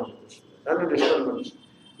చేయలేకపోయాం అనిపిస్తుంది. దాన్ని డిస్టర్బెన్స్,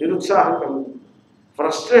 నిరుత్సాహం కలుగుతుంది,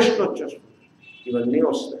 ఫ్రస్ట్రేషన్ వచ్చేస్తుంది. ఇవన్నీ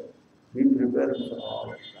వస్తాయి. మీ ప్రిపేర్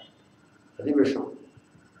అది విషం.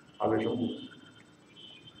 ఆ విషం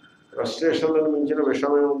ఫ్రస్ట్రేషన్లను మించిన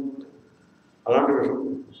విషమే ఉంటుంది. అలాంటి విషం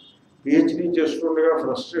పిహెచ్డీ చేస్తుండగా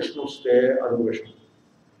ఫ్రస్ట్రేషన్ వస్తే అది విషం.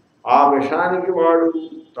 ఆ విషానికి వాడు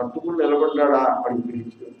తట్టుకుని నిలబడ్డా వాడికి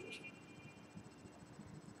పిహెచ్డీ వచ్చేస్తుంది.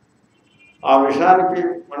 ఆ విషానికి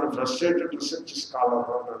మన ఫ్రస్ట్రేటెడ్ రీసెర్చ్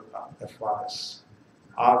స్కాలర్ అంట ఎఫ్ఆర్ఎస్.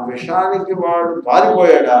 ఆ విషానికి వాడు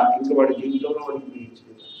పారిపోయాడా ఇంకా వాడి జీవితంలో వాడికి పిహెచ్డీ.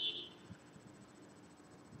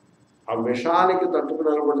 ఆ విషానికి తట్టుకు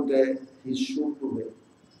నిలబడితే ఈ షూట్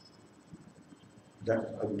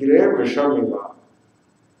అగ్రే విషమివ.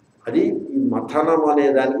 అది ఈ మథనం అనే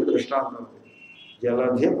దానికి దృష్టాంతం.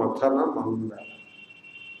 జలధి మథన మంద.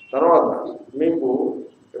 తర్వాత మీకు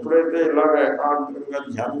ఎప్పుడైతే ఇలాగ ఏకాంతంగా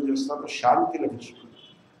ధ్యానం చేస్తారో శాంతి లభిస్తుంది.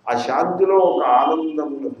 ఆ శాంతిలో ఒక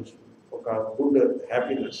ఆనందం లభిస్తుంది, ఒక గుడ్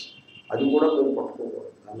హ్యాపీనెస్. అది కూడా మీరు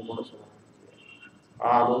పట్టుకోకూడదు, దాన్ని కూడా సమర్పించాలి. ఆ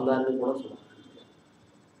ఆనందాన్ని కూడా సమర్పించాలి.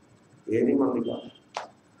 ఏది మంది కాదు.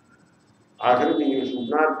 ఆఖరికి you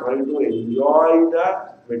should not try to enjoy the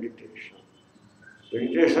meditation.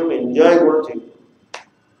 Meditation enjoy కూడా చేయదు.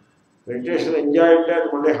 మెడిటేషన్ ఎంజాయ్ అంటే అది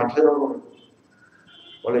మళ్ళీ హఠయోగం.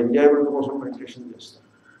 వాళ్ళు ఎంజాయ్మెంట్ కోసం మెడిటేషన్ చేస్తారు.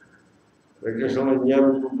 మెడిటేషన్లో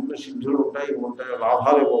ఎంజాయ్మెంట్ ఉంటుంది, సిద్ధులు ఉంటాయి, ఇవి ఉంటాయి,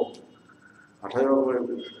 లాభాలు ఏమో ఉంటాయి. హఠయోగం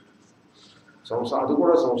అయిపోయింది సంసారం, అది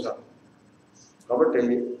కూడా సంసారం. కాబట్టి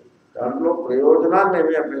దాంట్లో ప్రయోజనాన్ని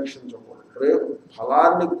ఏమీ అపేక్షించకూడదు.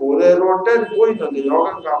 ఫలాన్ని కోరేరు అంటే అది పోయింది, అది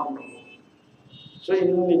యోగం కాకుండా. సో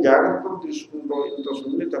ఇన్ని జాగ్రత్తలు తీసుకుంటూ ఇంత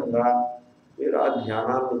సున్నితంగా మీరు ఆ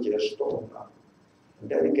ధ్యానాన్ని చేస్తూ ఉంటారు.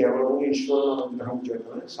 అంటే అది కేవలం ఈశ్వరుని అనుగ్రహం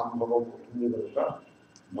చేయడమే సంభవం అవుతుంది కనుక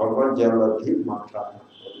భగవద్జలధి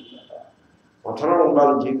మథనం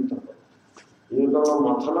ఉండాలి జీవితంలో. జీవితంలో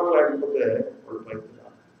మథనం లేకపోతే వాళ్ళు పైకి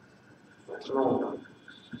రాదు. మథనం ఉండాలి.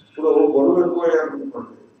 ఇప్పుడు బరువు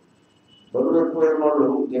ఎక్కువయ్యారనుకోండి, బరువు ఎక్కువైన వాళ్ళు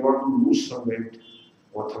దేవాళ్ళు లూజ్ సమ్ వెయిట్.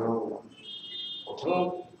 మథనం ఉండాలి. మథనం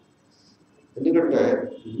ఎందుకంటే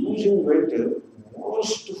losing weight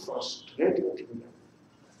most frustrating thing.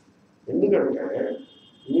 ఎందుకంటే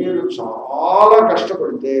మీరు చాలా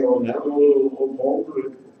కష్టపడితే ఓ నెల రోజులు ఓ పౌండ్లు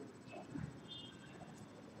పెట్టుకో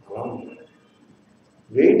అలా ఉంటుంది.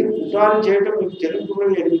 వెయిట్ పుటాన్ని చేయటం మీకు తెలుగులో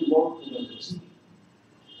 8 పౌండ్లు అనిపిస్తుంది.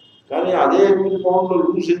 కానీ అదే 8 పౌండ్లు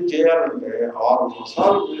లూజింగ్ చేయాలంటే 6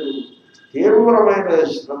 మాసాలు మీరు తీవ్రమైన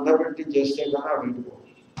శ్రద్ధ పెట్టి చేస్తే కానీ వెయిట్ పోతుంది.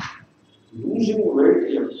 లూజింగ్ వెయిట్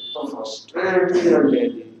ఎంత ఫ్రస్ట్రేటింగ్ అంటే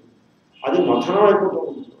అది మథనం అయిపోతూ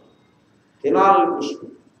ఉంటుంది.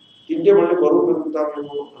 తినాలనిపిస్తుంది, తింటే మళ్ళీ బరువు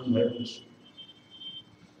పెరుగుతామేమో అని భయపిస్తుంది.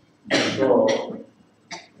 సో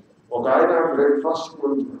ఒక ఆయన బ్రేక్ఫాస్ట్కి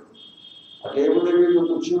వెళ్తున్నాడు. ఆ టేబుల్ దగ్గర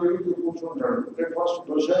కూర్చుంటాడు. బ్రేక్ఫాస్ట్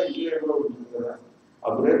దోశ ఇడ్లీ ఏదో ఉంటుంది కదా. ఆ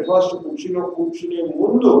బ్రేక్ఫాస్ట్ కుర్చీలో కూర్చునే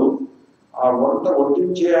ముందు ఆ వంట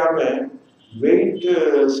వడ్డించే ఆమె వెయిట్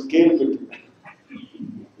స్కేల్ పెట్టింది.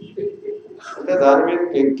 అంటే దాని మీద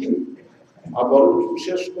ఎక్కి ఆ బరువు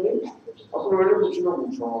చూసేసుకుని అప్పుడు వెళ్ళి కూర్చులో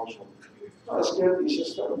కూర్చోవాల్సి ఉంటుంది. ఆ స్కేల్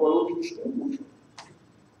తీసేస్తారు, బరువు చూసుకొని కూర్చో.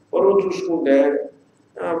 బరువు చూసుకుంటే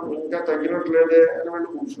ఇంకా తగ్గినట్లేదే అని వెళ్ళి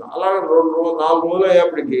కూర్చున్నాం. అలాగే 4 రోజులు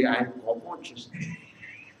అయ్యేప్పటికీ ఆయన కోపం వచ్చేసింది.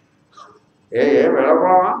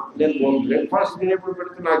 వెళ్ళవా, నేను బ్రేక్ఫాస్ట్ తినేప్పుడు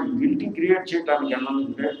పెడితే నాకు గిల్టీ క్రియేట్ చేయడానికి అన్నాను,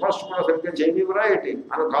 బ్రేక్ఫాస్ట్ కూడా సరిగ్గా చేయనివరా ఏంటి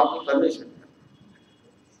అని కాదు తల్లేసాడు.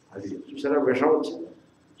 అది చూసారా, విషం వచ్చింది.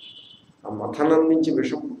 ఆ మథనం నుంచి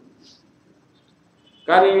విషం.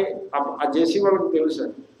 కానీ ఆ చేసి వాళ్ళకి తెలుసు,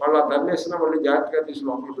 వాళ్ళు ఆ తన్నేసినా మళ్ళీ జాగ్రత్తగా తీసి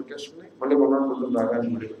లోపల పెట్టేసుకుని మళ్ళీ కొన్నాళ్ళు రాగానే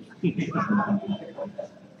మళ్ళీ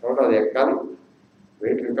కాబట్టి అది ఎక్కాలి,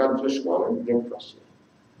 వెయిట్ రికార్డ్ చేసుకోవాలి, బ్రేక్ఫాస్ట్ చేయాలి.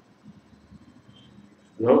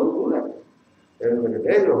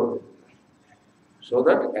 సో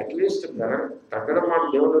దట్ అట్లీస్ట్ తగ్గడం మాట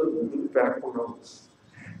దేవుడు పెరగకుండా ఉంటుంది.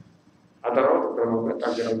 ఆ తర్వాత క్రమంగా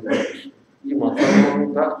తగ్గడం. ఈ మథనం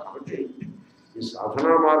అంతా కాబట్టి ఈ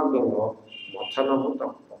సాధనా మార్గంలో మథనము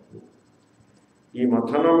తప్పదు. ఈ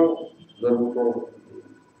మథనము జరుగుతూ ఉంటుంది.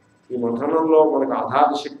 ఈ మథనంలో మనకు ఆధార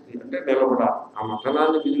శక్తి అంటే నిలబడాలి. ఆ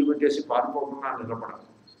మథనాన్ని విదిలిపెట్టేసి పారిపోకుండా నిలబడాలి.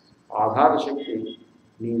 ఆధార శక్తి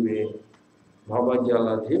నీవే.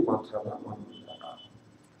 భవజలధి మథనమంతర.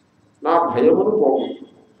 నా భయమును పోగొట్టు.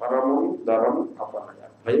 పరమం దరం అపనయ.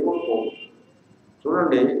 భయమును పోగొట్టు.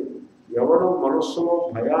 చూడండి, ఎవడు మనస్సులో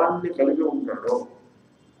భయాన్ని కలిగి ఉంటాడో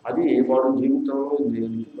అది వాడు జీవితంలో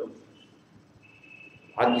దేనికి పని.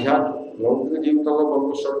 ఆధ్యాత్మిక లౌకిక జీవితంలో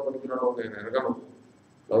పనికొస్తాడు పనికిరాడో నేను ఎరగను.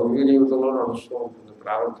 లౌకిక జీవితంలో నడుస్తూ ఉంటుంది,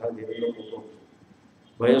 ప్రారంభ జీవితంలో పోతూ ఉంటుంది.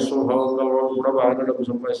 భయస్వభావం గలవాడు కూడా బాగానే డబ్బు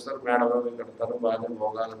సంపాదిస్తారు, మేడలో కడతారు, బాగానే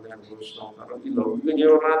భోగాలన్నీ అనుభవిస్తూ ఉంటారు. ఈ లౌకిక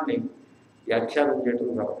జీవనాన్ని వ్యాఖ్యానం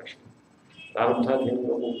చేయడం చాలా కష్టం. ప్రారంభ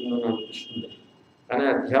జీవితంలో పోతుందని అనిపిస్తుంది. కానీ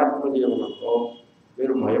అధ్యాత్మ జీవనంలో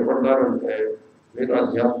మీరు భయపడ్డారంటే మీరు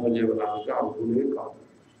అధ్యాత్మ జీవనానికి అర్హులే కాదు.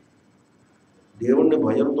 దేవుణ్ణి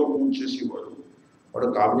భయంతో పూజేసేవాడు వాడు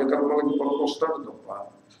కామ్యకర్మలకి పనికొస్తాడు తప్ప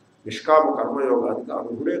నిష్కామ కర్మయోగానికి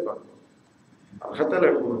అర్హుడే కాదు, అర్హత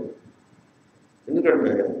లేకుండా.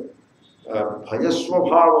 ఎందుకంటే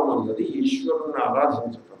భయస్వభావం అన్నది ఈశ్వరుని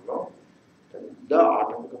ఆరాధించడంలో పెద్ద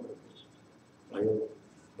ఆటంకం.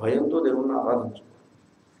 భయంతో దేవుణ్ణి ఆరాధించడం,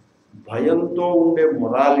 భయంతో ఉండే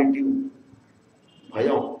మొరాలిటీ.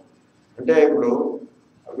 భయం అంటే ఇప్పుడు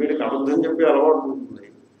వీడికి అబద్ధం చెప్పే అలవాటు ఉంటుంది,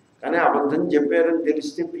 కానీ అబద్ధం చెప్పారని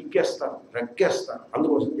తెలిస్తే పీకేస్తారు, రెక్కేస్తారు.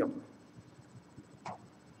 అందుకోసం చెప్పాలి.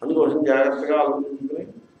 అందుకోసం జాగ్రత్తగా ఆలోచించుకుని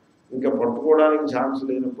ఇంకా పట్టుకోవడానికి ఛాన్స్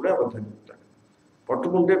లేనప్పుడే అబద్ధం చెప్తాడు.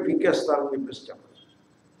 పట్టుకుంటే పీకేస్తారని చెప్పేసి చెప్పాలి.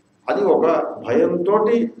 అది ఒక భయంతో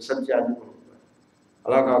సత్యాన్ని పలుకుతాడు.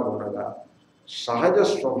 అలా కాకుండా సహజ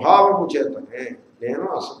స్వభావము చేతనే నేను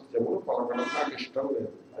అసత్యమును పలకడం నాకు ఇష్టం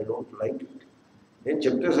లేదు, ఐ డోంట్ లైక్ ఇట్. నేను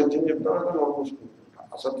చెప్తే సత్యం చెప్తాను, నోరు మూసుకుంటా,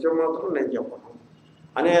 అసత్యం మాత్రం నేను చెప్పను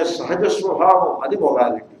అనే సహజ స్వభావం, అది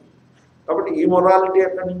మొరాలిటీ. కాబట్టి ఈ మొరాలిటీ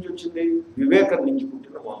ఎక్కడి నుంచి వచ్చింది? వివేకం నుంచి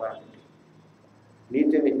పుట్టిన మొరాలిటీ.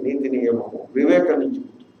 నీతి నియమము వివేకం నుంచి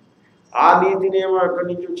పుట్టింది. ఆ నీతి నియమం ఎక్కడి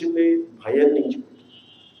నుంచి వచ్చింది? భయం నుంచి పుట్టింది.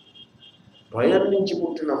 భయం నుంచి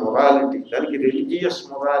పుట్టిన మొరాలిటీ, దానికి రిలీజియస్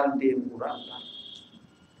మొరాలిటీ అని కూడా అంటారు.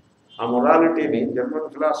 ఆ మొరాలిటీని జర్మన్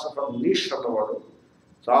ఫిలాసఫర్ నీష్ అన్నవాడు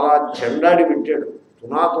చాలా చెండాడి పెట్టాడు.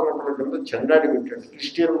 తునాతునకుల కింద చెండాడి పెట్టాడు.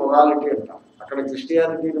 క్రిస్టియన్ మొరాలిటీ అంటారు. అక్కడ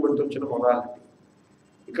క్రిస్టియానిటీని బట్టి వచ్చిన మొరాలిటీ.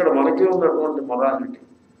 ఇక్కడ మనకి ఉన్నటువంటి మొరాలిటీ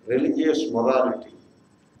రిలీజియస్ మొరాలిటీ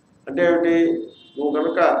అంటే ఏమిటి? నువ్వు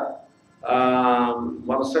కనుక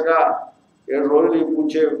వరుసగా 7 రోజులు ఈ పూజ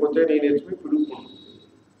చేయకపోతే నేను ఎత్తుకుని పిడుగుకుంటుంది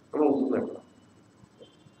అని ఉంటుంది. అక్కడ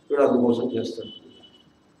వీడు అందుకోసం చేస్తాడు.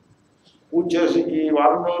 పూజ చేసి ఈ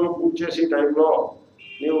వారం రోజులు పూజ చేసి టైంలో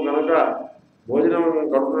నీవు కనుక భోజనం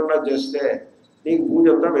కడుపుకుండా చేస్తే నీకు పూజ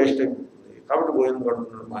అంతా వేస్ట్ అయిపోతుంది. కాబట్టి భోజనం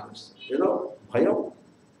కడుపుకుండా మానేస్తాను.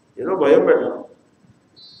 ఏదో భయం పెట్టడం.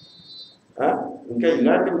 ఇంకా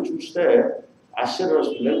ఇలాంటివి చూస్తే ఆశ్చర్యం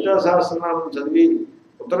వస్తుంది. లలితా సహస్రనామం చదివి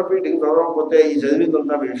ఉత్తరపీఠకి చదవకపోతే ఈ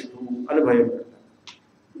చదివిందంతా వేస్ట్ అని భయం పెట్టారు.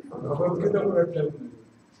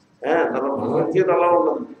 తన భగవద్గీత అలా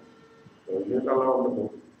ఉండదు.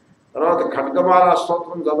 తర్వాత ఖడ్గమాల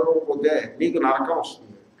స్తోత్రం చదవకపోతే నీకు నరకం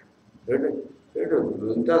వస్తుంది.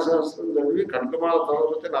 లలితా సహస్రం చదివి ఖడ్గమాల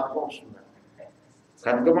చదవకపోతే నరకం వస్తుంది.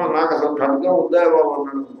 ఖడ్గమాల నాకు అసలు ఖడ్గం ఉందా బాబు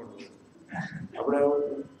అన్నాడు అనుకోండి.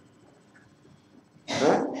 అప్పుడేమవుతుంది?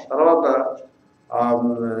 తర్వాత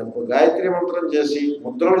గాయత్రి మంత్రం చేసి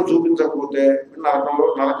ముద్రలు చూపించకపోతే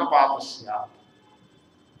నరక పాపస్య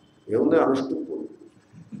ఏముంది? అనుష్ఠుప్పు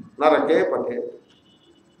నరకే పటే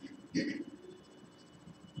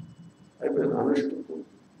అయిపోయింది.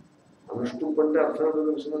 అనుష్ఠుప్పు అంటే అర్థం ఏంటో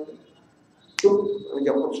తెలుసునండి. టుప్ అని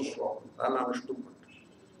చెప్పచ్చు శ్లోకం. దాన్ని అనుష్ఠుప్పు అంటే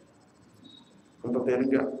అంత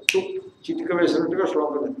తేలిగ్గా టుప్ చిటిక వేసినట్టుగా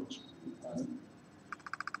శ్లోకం చెప్పచ్చు.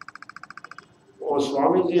 ఓ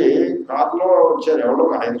స్వామీజీ కారులో వచ్చారు. ఎవరో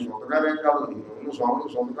ఆయన సొంతకారు ఏం కాదు. ఈ రోజుల్లో స్వామికి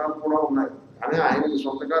సొంతకారు కూడా ఉన్నాయి. కానీ ఆయనకి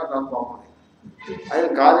సొంతకారు కాదు పాపం. ఆయన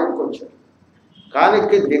కారు ఎక్కొచ్చారు. కారు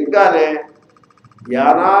ఎక్కి దిగ్గానే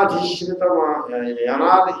యానాధిశ్రితం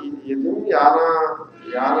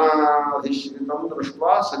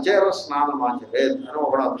దృష్ట్వా సచేవ స్నానమాచరేత్ అని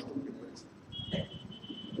ఒకడు అనుష్ఠుం చెప్పాడు.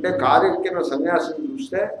 అంటే కారు ఎక్కిన సన్యాసిని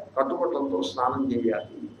చూస్తే కట్టుబట్టలతో స్నానం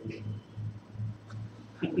చేయాలి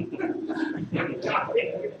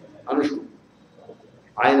అనుష్ఠు.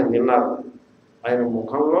 ఆయన విన్నారు. ఆయన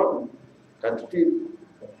ముఖంలో కత్తి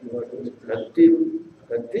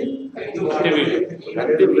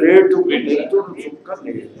బ్రేటు ఎత్తుడు చుక్క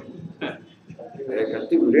లేదు.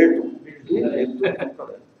 కత్తి బ్రేటు ఎత్తు చుక్క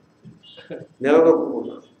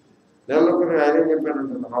నిలదొక్కున్నాడు. నిలదొక్కుని ఆయన ఏం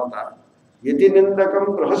చెప్పానంటే తర్వాత యతి నిందకం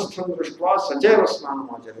గృహస్థం దృష్ట్వా సచేవ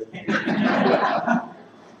స్నానమాచరే.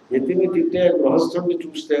 యతిని తిట్టే గృహస్థుడిని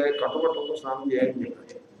చూస్తే కట్టుబట్టలతో స్నానం చేయాలని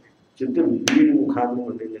చెప్పాడు. చెప్తే వీడి ముఖాన్ని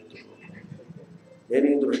మళ్ళీ చెప్తున్నాను. నేను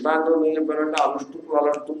ఈ దృష్టాంతం నేను చెప్పానంటే అనుష్ఠుకు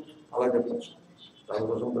అలష్టు అలా చెప్పచ్చు.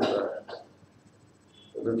 దానికోసం పెద్ద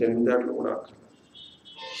తెలివితేటలు కూడా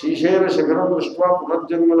శ్రీశైల శిఖరం దృష్ట్యా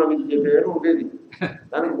పునర్జన్మల విద్యతే అని ఉండేది.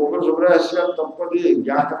 దానికి గొప్ప సుబ్రహస్యాలు తప్పది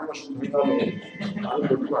వ్యాకరణ శుద్ధంగా అని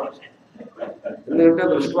పెట్టుకోవాలి. ఎందుకంటే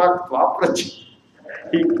దృష్ట్యా త్వాప్రత్యయం.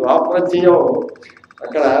 ఈ త్వాప్రత్యయం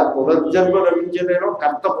అక్కడ పునర్జన్మ లభించేదేనో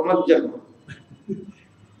కర్త పునర్జన్మ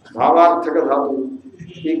భావార్థక ధాతువు.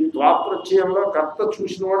 ఈ త్వాప్రత్యయంలో కర్త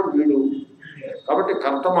చూసినవాడు వీడు. కాబట్టి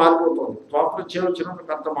కర్త మారిపోతుంది. త్వాప్రత్యయం వచ్చినప్పుడు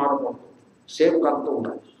కర్త మారిపోతుంది. సేమ్ కర్త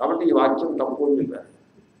ఉండాలి. కాబట్టి ఈ వాక్యం తప్పు అని చెప్పారు.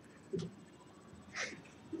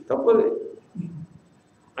 తప్పది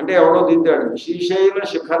అంటే ఎవడో దిద్దాడు. శ్రీశైల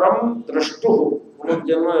శిఖరం ద్రష్టు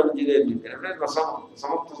పునర్జన్మ లభించేదే దిద్దాడు. అంటే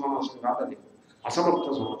సమర్థ సమాసం కాదని అసమర్థ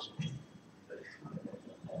సమాసం.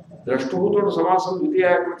 ద్రష్టుతో సమాసం ద్వితీయ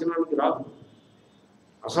ఏకవచనానికి రాదు.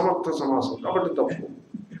 అసమర్థ సమాసం కాబట్టి తప్పు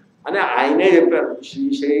అని ఆయనే చెప్పారు.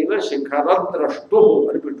 శ్రీశైల శిఖర ద్రష్టు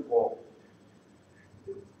అని పెట్టుకుంటే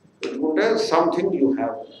సంథింగ్ యూ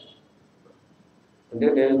హ్యావ్. అంటే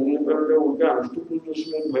నేను ఎందుకు చెప్పానంటే ఉంటే అనుష్ఠుకులు చూసి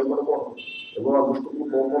నేను భయపడకూడదు. ఏవో అనుష్ఠుకులు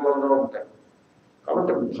కోపంగా ఉంటాయి.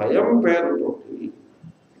 కాబట్టి భయం పేరుతోటి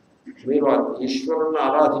మీరు ఈశ్వరుని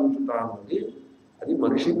ఆరాధించుట అన్నది అది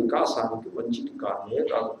మనిషి వికాసానికి మంచిది కానే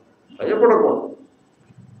కాదు. భయపడకూడదు.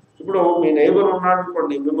 ఇప్పుడు మీ నైబర్ ఉన్నాడు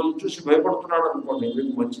అనుకోండి, మిమ్మల్ని చూసి భయపడుతున్నాడు అనుకోండి,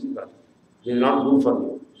 మీకు మంచిది కాదు. ఇది not good for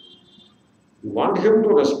you. You want him to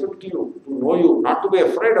respect you, to know you, not to be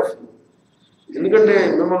afraid of you. ఎందుకంటే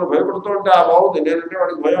మిమ్మల్ని భయపడుతూ ఉంటే ఆ బాగుంది, నేనంటే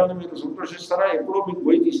వాడికి భయం ఉంది, మీరు సంతోషిస్తారా? ఎప్పుడో మీకు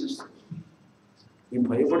భయం తీసేస్తారు. ఈ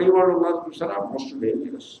భయపడేవాడు ఉన్నారు చూసారా, మోస్ట్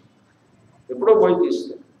డేంజరస్. ఎప్పుడో భయం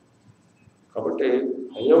తీస్తారు. కాబట్టి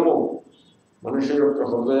భయము మనిషి యొక్క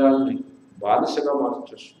హృదయాన్ని బానిసగా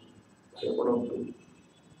మార్చేస్తుంది. భయపడవద్దు.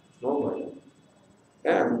 నో భయం.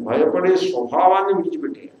 భయపడే స్వభావాన్ని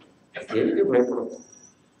విడిచిపెట్టేయాలి. దేనికి భయపడదు.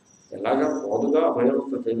 ఎలాగా పోదుగా భయం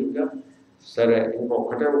అంత తేలిగ్గా. సరే,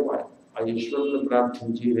 ఇంకొకటే ఉపాయం. ఆ ఈశ్వరుని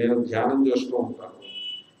ప్రార్థించి నేను ధ్యానం చేస్తూ ఉంటాను.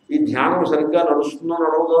 ఈ ధ్యానం సరిగ్గా నడుస్తుందో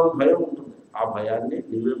నడవదో అని భయం ఉంటుంది. ఆ భయాన్ని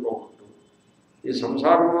నీవే పోగొట్టు. ఈ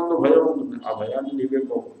సంసారంలో భయం ఉంటుంది. ఆ భయాన్ని నీవే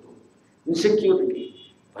పోగొట్టు. ఇన్సెక్యూరిటీ,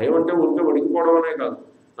 భయం అంటే ఉంటే వణికిపోవడం అనే కాదు,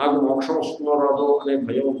 నాకు మోక్షం వస్తుందో రాదో అనే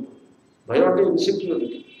భయం ఉంటుంది. భయం అంటే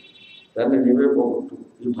ఇన్సెక్యూరిటీ, దాన్ని నీవే పోగొట్టు.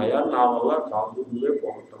 ఈ భయాన్ని నా వల్ల కాదు, నువ్వే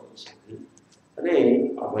పోగొట్టవలసింది అని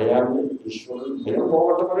ఆ భయాన్ని ఈశ్వరుడు భయం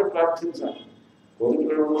పోగొట్టమని ప్రార్థించాలి.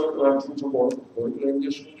 కోరికలు ప్రార్థించకూడదు. కోరికలు ఏం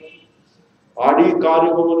చేసుకుంటారు? ఆడి కారు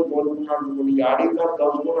ఇవ్వమని కోరుకున్నాడు. ఈ ఆడి కారు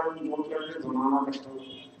దాచుకోవడానికి కోరుకుంటే చాలా కష్టం.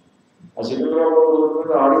 ఆ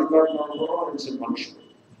సికింద్రాబాద్ ఆడి కారు నడుపుకోవడం ఇట్స్ మనుషులు.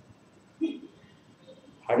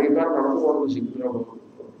 ఆడి కారు నడపకూడదు. సికింద్రాబాద్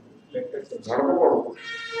నడపకూడదు.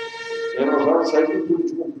 నేను ఒకసారి సైకిల్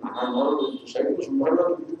తుడుచుకుంటున్నాను. సైకిల్ శుభ్రంగా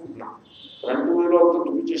తుడుచుకుంటున్నాను. ఫ్రంట్ వీల్ అంతా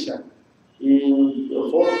తుడిచేశాను. ఈ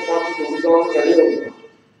ఫోర్త్ పార్ట్ తుడుచుకోవడానికి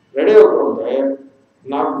రెడీ అవుతుంటే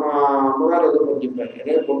నాకు మా అమ్మగారు ఏదో కొంచెం చెప్పారు,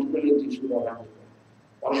 అదే పొట్టుకెళ్ళి తీసుకురావాలని చెప్పారు.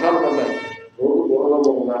 వర్షాలు పడ్డాయి, రోడ్డు బురద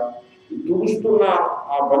బొమ్మగా. ఈ తుడుస్తున్న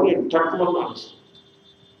ఆ పని టక్కుమని మానేసి,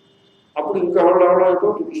 అప్పుడు ఇంకా వాళ్ళు ఎవరో అయితే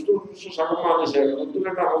తుడుస్తూ సగం మానేశారు.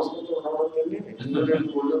 ఎందుకంటే అవసరంతో రావాలని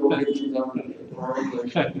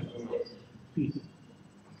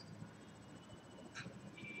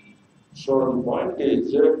సో ది పాయింట్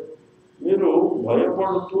ఈజ్, మీరు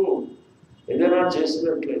భయపడుతూ ఏదైనా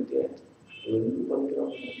చేసినట్లయితే ఎందుకు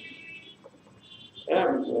పనికిరాదు.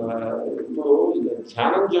 ఇప్పుడు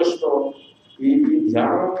ధ్యానం చేస్తూ ఈ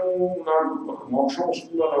ధ్యానం నాకు మోక్షం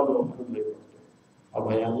వస్తుందో రాదు అని భయపడుతుంది. ఆ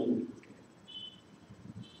భయాన్ని.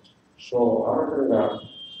 సో ఆ రకంగా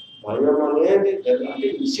భయం అనేది అంటే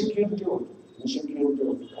ఇన్సెక్యూరిటీ ఉంటుంది.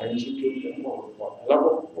 ఆ ఇన్సెక్యూరిటీ పోగొట్టుకోవాలి. ఎలా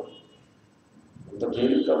పోగొట్టుకోవాలి? అంత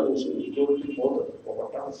తేలిక కాదు. ఇన్సెక్యూరిటీ పోతుంది,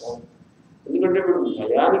 పోగొట్టాలి. ఎందుకంటే ఇప్పుడు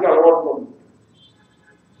భయానికి అలవాటు ఉంటుంది.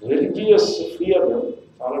 రిలీజియస్ ఫియర్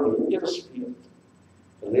చాలా డేంజరస్ ఫియర్.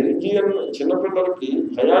 రిలీజియన్ చిన్నపిల్లలకి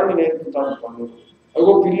భయాన్ని నేర్పుతారు. పనులు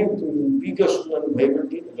అదిగో పిల్లి పీకేస్తుందని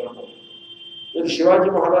భయపెట్టి నిద్రపోతుంది. మీరు శివాజీ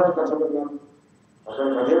మహారాజు కథ విన్నారు. అక్కడ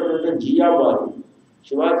కథ ఏంటంటే, జియాబాయి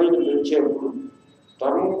శివాజీని పెంచేప్పుడు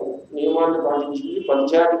తను నియమాన్ని పాటించింది.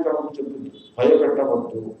 పంచాధికారం చెప్పింది,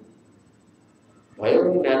 భయపెట్టవద్దు, భయం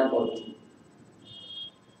నేర్పవద్దు.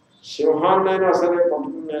 సింహాన్నైనా సరే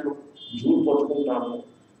పట్టుకుని నేను జూలు పట్టుకుంటాను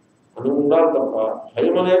అని ఉండాలి తప్ప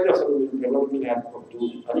భయం అనేది అసలు మీరు పిల్లలకి నేర్పవద్దు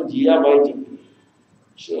అని జియాబాయి చెప్పింది.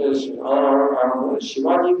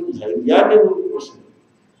 శివాజీకి ధైర్యాన్ని నూరుకొస్తుంది.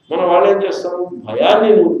 మన వాళ్ళు ఏం చేస్తారు? భయాన్ని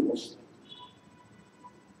నూరుకొస్తారు.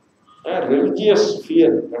 రిలీజియస్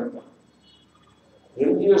ఫియర్ కనుక.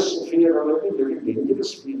 రిలీజియస్ ఫియర్ అనేది వెరీ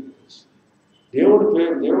డేంజరస్ ఫియర్. దేవుడి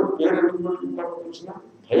పేరు ఎందుకు పెట్టుకుంటారో తెలిసిన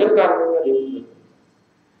భయం కారణంగా దేవుడు పెట్టుకుంటారు.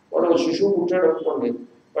 వాడు శిశువు పుట్టాడు అనుకోండి,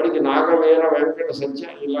 వాడికి నాగవేర వెంకట సత్య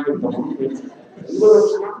ఇలాగ ఎందుకు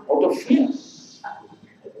తెలిసిన అవుట్ ఆఫ్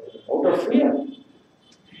ఫియర్.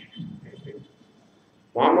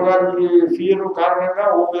 మా అమ్మగారికి ఫియర్ కారణంగా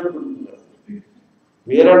ఓ పేరు పెట్టుకున్నారు.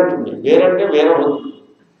 వేరంటుంది. వేరంటే వేరవద్దు.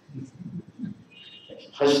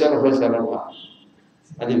 హర్షరభ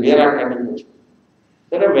అది వేరాకాండం వచ్చింది.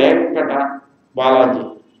 సరే, వెంకట బాలాజీ,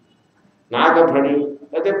 నాగఫణి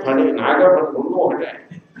అయితే ఫణి, నాగఫణి రెండు ఒకటే.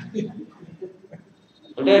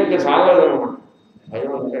 అంటే ఇంకా చాలదనమాట.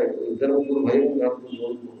 భయం అంటే ఇద్దరు ముగ్గురు భయం కాదు.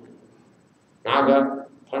 నాగ,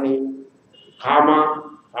 ఫణి, కామ,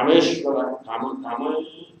 కామేశ్వర. కామ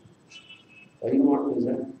భయం మాట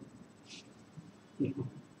నిజాన్ని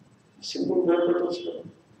సింపుల్ పేరు పెట్టవచ్చు కదా.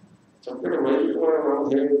 చక్కటి వైదికమైన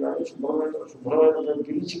నామధేయం కానీ శుభ్రమైన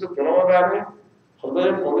పిలిచిగా పిలవగానే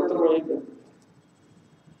హృదయం పవిత్రమైంది.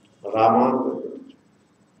 రామాను పేరు పెట్టచ్చు,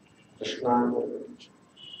 కృష్ణాన్ని పేరు పెట్టచ్చు.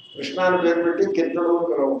 కృష్ణాన్ని పేరు పెట్టి కిట్టడు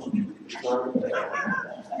పిలవచ్చు. కృష్ణాన్ని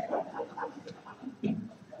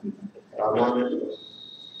రామాన్ని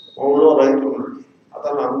మా ఊళ్ళో రైతు ఉన్నాడు.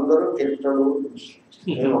 అతను అందరూ కిట్టడు.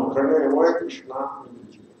 నేను ఒక్కడే ఏమో కృష్ణ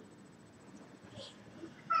అనిపించింది.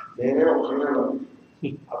 నేనే ఒక్కడే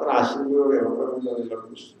అతను ఆశీర్వాదం ఎవరు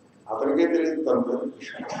కనిపిస్తుంది. అతనికే తెలియదు తన పేరు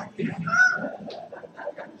కృష్ణ.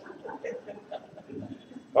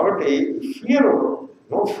 కాబట్టి ఫియర్,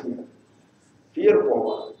 నో ఫియర్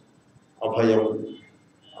పోవాలి.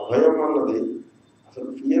 అభయం అన్నది అసలు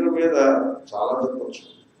ఫియర్ మీద చాలా చెప్పచ్చు.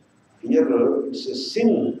 Fear it's a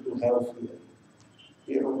sin to have fear.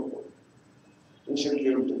 Fear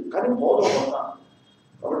insecurity కానీ పోదాం.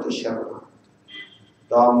 కాబట్టి శరణ.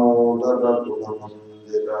 దామోదర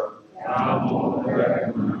గుణమందిర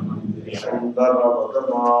సుందర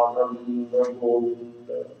వదనానంద గోవింద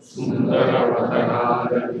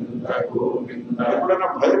ఎప్పుడైనా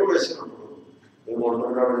భయం వేసినప్పుడు, నేను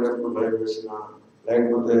ఒంటరిగా వెళ్ళినప్పుడు భయం వేసినా,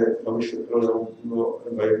 లేకపోతే భవిష్యత్తులో ఏమవుతుందో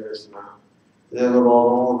అని భయం వేసినా, ఏదో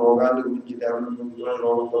రోగాన్ని గురించి దేవతలో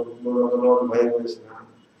రోగం తగ్గుతుందో భయం వేసినా,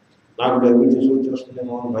 నాకు డెబ్యూటీస్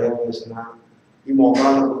వచ్చేస్తుందేమో అని భయం వేసినా, ఈ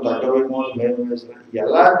మోకాళ్ళకు తగ్గవేమో అని భయం వేసినా,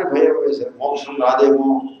 ఎలాంటి భయం వేసినా, మోక్షం రాదేమో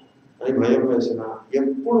అని భయం వేసినా,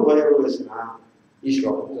 ఎప్పుడు భయం వేసినా ఈ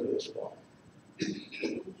శ్లోకం చదివేసుకోవాలి.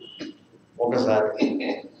 ఒకసారి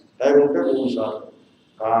టైం ఉంటే 3 సార్లు,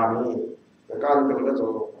 కానీ మెకానికల్గా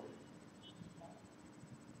చదవకూడదు.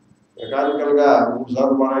 మెకానికల్గా 3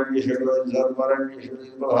 సార్లు పారాయణ చేసాడు, 5 సార్లు పారాయణ చేసాడు,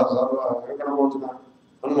 16 సార్లు ఎక్కడ పోతున్నా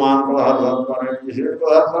హనుమాన్ 16 సార్లు పారాయణ చేసాడు,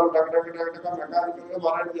 16 సార్లు టక్కటక్క మెకానికల్గా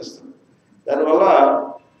పారాయణ చేస్తాడు. దానివల్ల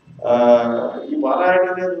ఈ పారాయణ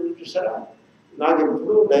అనేది చూసారా, నాకు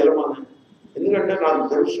ఎప్పుడు డైలమానే. ఎందుకంటే నాకు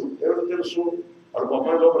తెలుసు, ఏమిటి తెలుసు, వాళ్ళు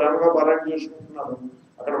మొక్కలతో ప్రేమగా పారాయణ చేసుకుంటున్నారు,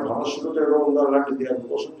 అక్కడ భగవద్గీత ఏదో ఉందో అలాంటిది,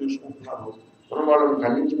 అందుకోసం చూసుకుంటున్నారు. మనం వాళ్ళని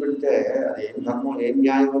ఖండించి పెడితే అది ఏం ధర్మం, ఏం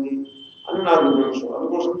న్యాయం అది అని నాకు తెలుసు,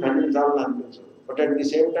 అందుకోసం ఖండించాలని అనిపించదు. But at the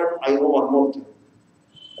same time I know one more thing.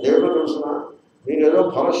 అదేమిటో తెలుసిన, మీరు ఏదో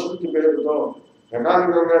ఫలశ్రుతి పేరుతో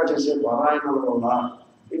మెకానికల్గా చేసే పారాయణల వల్ల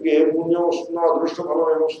మీకు ఏ పుణ్యం వస్తుందో, అదృష్ట ఫలం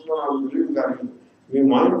ఏమొస్తుందో నాకు తెలియదు, కానీ మీ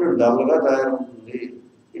మైండ్ డల్గా తయారవుతుంది.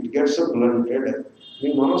 It gets blunted. మీ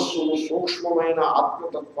మనస్సు సూక్ష్మమైన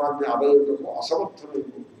ఆత్మతత్వాన్ని అవయవకు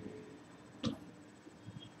అసమర్థమైపోతుంది.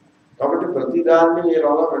 కాబట్టి ప్రతిదాన్ని మీరు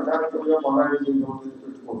అలా మెకానికల్గా పారాయణ చేయడం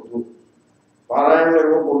పెట్టుకోవద్దు. పారాయణలు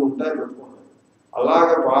ఏవో కొన్ని ఉంటాయి, పెట్టుకోండి.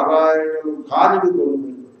 అలాగే పారాయణలు కానివి కొన్ని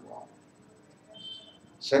మీరు పెట్టుకోవాలి.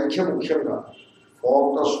 సంఖ్య ముఖ్యంగా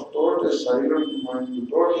ఫోకస్ తోటి, సైలెంట్ మైండ్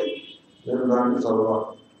తోటి మీరు దాన్ని చదవాలి.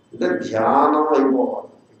 అంటే ధ్యానం అయిపోవాలి.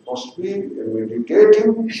 It must be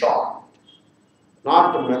meditative chant,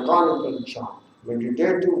 not mechanical chant.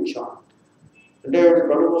 Meditative chant అంటే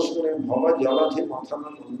కళ్ళు మూసుకుని భవ జలధి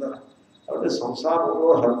మథనం ఉందర. కాబట్టి సంసారంలో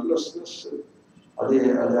హెల్ప్లెస్నెస్ అది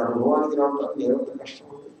అనుభవానికి రావడానికి ఏమంత కష్టం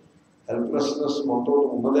ఉంది. హెల్ప్లెస్నెస్ మనతో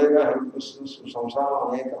ఉన్నదేగా. హెల్ప్లెస్నెస్ సంసారం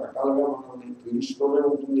అనేక రకాలుగా మనల్ని పీడిస్తూనే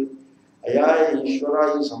ఉంటుంది. అయ్యా ఈశ్వర,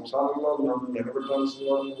 ఈ సంసారంలో నన్ను నిలబెట్టాల్సిన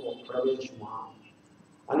వాళ్ళు ఒక్కడే సుమా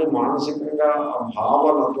అని మానసికంగా ఆ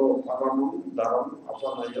భావనతో పరమం ధరం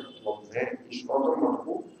అపనయత్వమే. ఈ శ్లోకం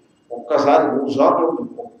మనకు ఒక్కసారి 3 సార్లు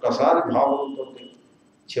ఒక్కసారి భావనతో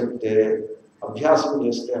చెప్తే, అభ్యాసం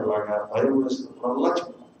చేస్తే అలాగా భయం వేసినప్పుడల్లా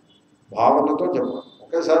చెప్పాలి, భావనతో చెప్పాలి.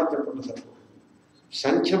 ఒకేసారి చెప్పండి సార్.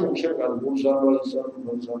 సంఖ్య ముఖ్యం కాదు, 3 సార్లు 5 సార్లు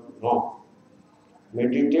 10 సార్లు. No,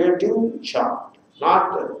 meditative chant,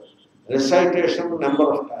 not recitation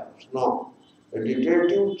number of times. No,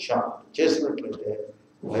 meditative chant చేసినట్లయితే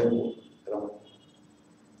భయం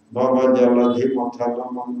భవజలధి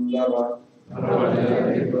మథనమందర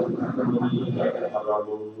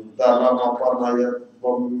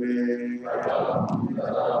ధరమపనయత్వం మే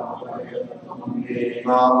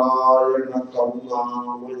నారాయణ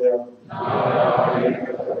కరుణామయ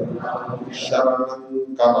శరణం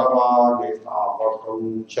కరవాణి తాపకం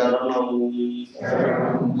శరణం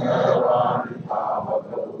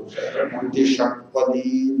ఇది షట్పదీ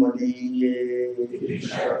మదీయే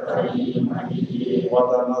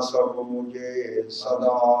వదన సరోజే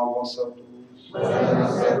సదా వసతు.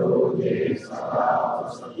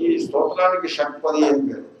 ఈ స్తోత్రానికి షట్పది అని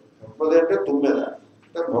పేరు. షట్పది అంటే 9.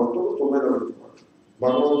 అంటే భక్తుడు 9 పెట్టుకోవాలి.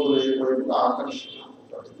 భగవంతుడు ఏ వైపుగా ఆకర్షణ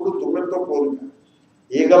ఉంటాడు. ఇప్పుడు 9తో పోలిక.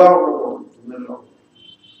 ఈగలా ఉండకూడదు. 9లో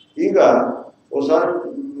ఈగ ఓసారి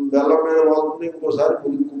బెల్లం మీద వాడుతుంది, ఇంకోసారి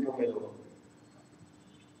పులి కుప్ప మీద వాడుతుంది.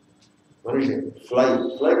 మనిషి ఫ్లై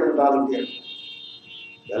మెంటాలిటీ అంటే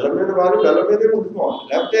బెల్లం మీద వాడి బెల్లం మీదే ఉండిపోవాలి,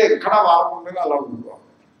 లేకపోతే ఎక్కడ వాడకుండా అలా ఉండిపోవాలి.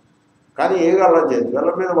 కానీ ఏగా అలా చేయదు,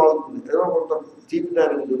 బెల్లం మీద వాడుతుంది, ఏదో కొంత తీపి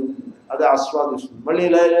దానికి దొరుకుతుంది, అది ఆస్వాదిస్తుంది, మళ్ళీ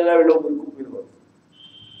ఇలా వీళ్ళు మురికి మీద పడుతుంది.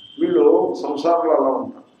 వీళ్ళు సంసారంలో అలా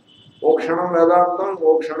ఉంటారు. ఓ క్షణం వేదాంతం, ఓ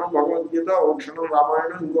క్షణం భగవద్గీత, ఓ క్షణం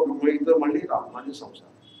రామాయణం, ఇంకొక మిగతా మళ్ళీ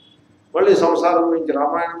సంసారం, మళ్ళీ సంసారం నుంచి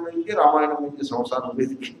రామాయణం మీదకి, రామాయణం నుంచి సంసారం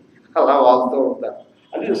మీదకి అలా వాళ్తూ ఉంటారు.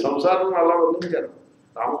 అది సంసారం అలా వర్ణించారు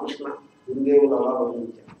రామకృష్ణ గురుదేవులు, అలా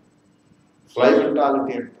వర్ణించారు. ఫ్లై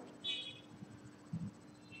మెంటాలిటీ అంటారు.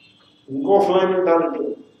 ఇంకో ఫ్లై మెంటాలిటీ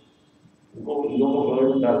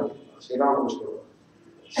శ్రీరామకృష్ణుడు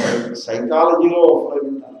సైకాలజీలో ఫ్లై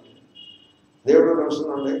మెంటాలిటీ. దేవుడు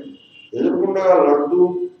తెలుస్తుందండి, ఎదుర్కొండగా లడ్డు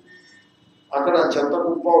అక్కడ చెత్త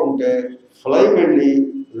కుప్ప ఉంటే ఫ్లై వెళ్ళి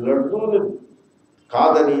లడ్డూని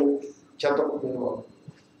కాదని చెత్త కుప్ప.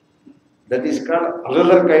 That is called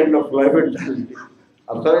another kind of fly mentality.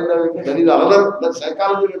 అర్థమైందా? దట్ ఈస్ అనదర్, దట్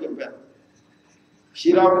సైకాలజీలో చెప్పారు.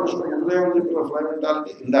 శ్రీరామకృష్ణ గురుదేవులు చెప్పిన ఫ్లై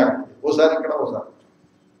మెంటాలిటీ ఇందాక ఓసారి ఇక్కడ ఓసారి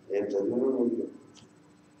నేను చదివిన.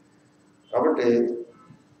 కాబట్టి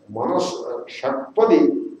మనస్సు షట్పది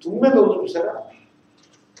తుమ్మెద ఉంది చూసారా,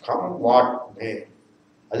 కమ్ వాట్ మే,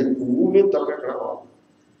 అది పువ్వు మీద తప్ప ఎక్కడ వాళ్ళు.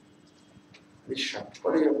 అది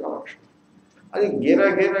షట్పడి యొక్క లక్షణం. అది గీర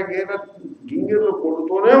గీర గీర గింగిర్లు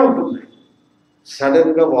కొడుతూనే ఉంటుంది,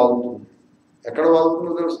 సడన్గా వాలుతుంది. ఎక్కడ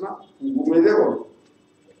వాలుతుందో తెలిసిన పువ్వు మీదే వాడుతుంది,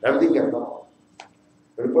 లేకపోతే ఇంకెక్కడ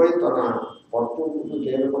వెళ్ళిపోయి తన పట్టు ఉంటుంది,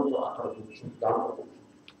 తేనె పట్టు అక్కడ కూర్చుంది, దాంట్లో కూర్చుంది.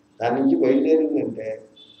 దాని నుంచి బయలుదేరిందంటే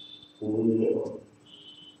పువ్వు మీదే వాడుతుంది.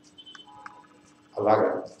 అలాగా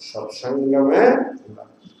సత్సంగమే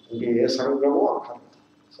ఉండాలి, ఇంక ఏ సంఘమో అక్కడ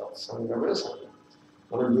సత్సంగమే సంఘం.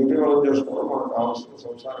 మనం డ్యూటీ మనం చేసుకోవడం, మనకు కావాల్సిన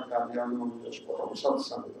సంసార కార్యాలను మనం చేసుకోవడం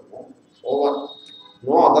సత్సంగము. ఓవర్,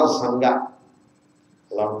 నో అదర్ సంఘ.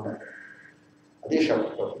 అలా ఉంటాయి. అది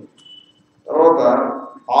షట్పది. తర్వాత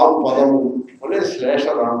 6 పదములు అనే శ్లేష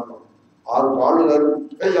దాంట్లో 6 కాళ్ళు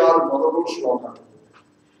జరుగుతాయి, 6 పదములు శ్లోకాలు.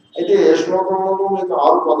 అయితే ఏ శ్లోకంలోనూ మీకు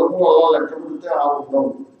 6 పదములు అలా లెక్క పెడితే 6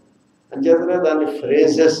 ఉండవు. అంచేతనే దాన్ని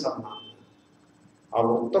ఫ్రేజెస్ అన్నారు. ఆ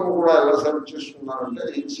వృత్తం కూడా ఎలా సెలెక్ట్ చేసుకున్నారంటే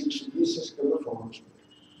ఈ 6 పీసెస్ కింద చూడవచ్చు.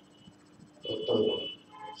 వృత్తం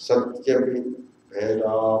సత్యపి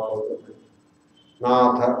భేదాపదమి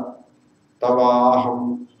నాథ తవాహం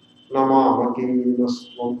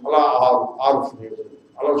నమామకీనస్వం, అలా 6 ఫ్రేజులు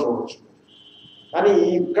అలా చూడవచ్చు. కానీ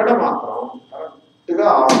ఇక్కడ మాత్రం కరెక్ట్గా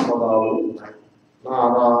 6 పదాలు ఉన్నాయి.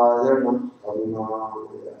 నారాయణం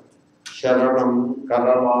కరుణామయ శరణం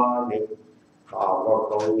కరవాణి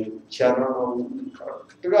కావకం చరణం,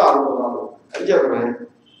 కరెక్ట్గా 6 పదాలు. అంచేతనే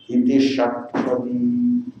ఇది షట్పది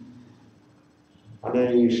అనే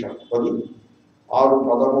ఈ షట్పది 6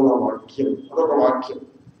 పదముల వాక్యం. అదొక వాక్యం.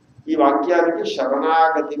 ఈ వాక్యానికి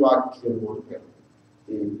శరణాగతి వాక్యము అని పేరు.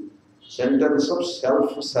 ఈ సెంటెన్స్ ఆఫ్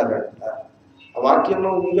సెల్ఫ్ సరెండర్. ఆ వాక్యంలో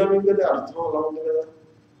ఉందిగా మీకు కదా, అర్థం అలా ఉంది కదా.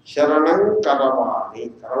 శరణం కరవాణి,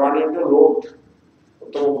 కరవాణి అంటే లోట్,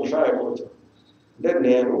 ఉత్తమ పురుష ఏకవచనం. అంటే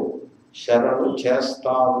నేను శరణు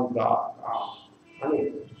చేస్తానుగా అని.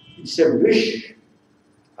 It's a wish.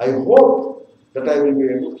 I hope that I will be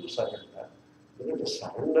able to surrender. ఎందుకంటే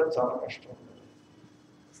సరెండర్ చాలా కష్టం.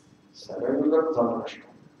 సరెండర్ చాలా కష్టం.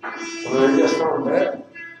 మనం ఏం చేస్తామంటే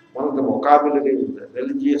మనకు వొకాబులరీ ఉంది,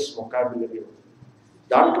 రిలీజియస్ వొకాబులరీ ఉంది.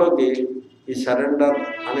 దాంట్లోకి ఈ సరెండర్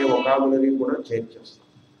అనే వొకాబులరీ కూడా చేర్చేస్తాం.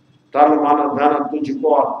 తాను మన ధన తుచికో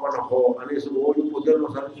అర్పణ హో అనేసి రోజు పొద్దున్న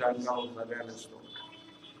ఒకసారి సాయంకాలం ఒకసారి అనేస్తూ ఉంటాం.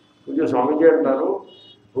 కొంచెం స్వామిజీ అంటారు,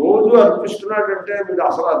 రోజు అర్పిస్తున్నాడంటే మీరు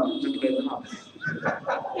అసలు అర్పించట్లేదని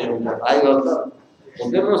ఆయన వెళ్తారు.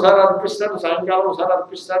 పొద్దున్న ఒకసారి అర్పిస్తాడు, సాయంకాలం ఒకసారి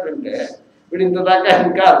అర్పిస్తాడంటే వీడు ఇంతదాకా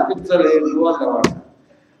ఇంకా అర్పించలేదు అన్నమాట.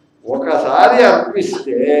 ఒకసారి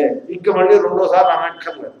అర్పిస్తే ఇంక మళ్ళీ రెండోసారి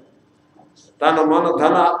అనక్కర్లేదు. తన మన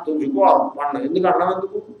ధన తుదికో అర్పణ. ఎందుకు అన్నం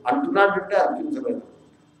ఎందుకు అంటున్నాడంటే అర్పించలేదు.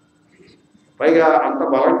 పైగా అంత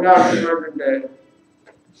బలంగా అంటున్నాడంటే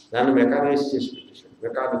దాన్ని మెకానైజ్ చేసి పెట్టేశాడు.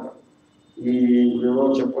 మెకానికల్ ఈ ఏవో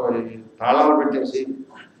తాళాలు పెట్టేసి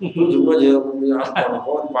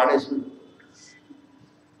పాడేసి,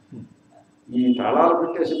 ఈ తాళాలు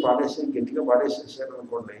పెట్టేసి పాడేసి గట్టిగా పాడేసేసారు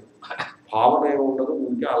అనుకోండి, భావన ఏమి ఉండదు,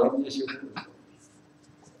 ఉంటే అలర్ట్ చేసేది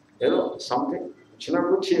ఏదో సంథింగ్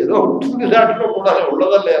చిన్నప్పటి నుంచి ఏదో ఉంటుంది దాంట్లో కూడా,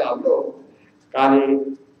 ఉండదో లేదు అందులో. కానీ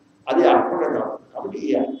అది అర్పణ కాదు. కాబట్టి ఈ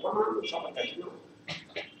అర్పణ చాలా కఠినం.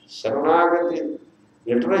 శరణాగతి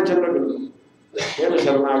లిటరేచర్లో వెళ్ళదు. నేను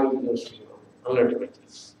శరణాగతి చేస్తున్నాను అని లిటరేచర్.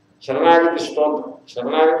 శరణాగతి స్తోత్రం,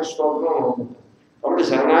 శరణాగతి స్తోత్రం ఉంటుంది. కాబట్టి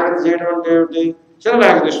శరణాగతి చేయడం అంటే ఏమిటి?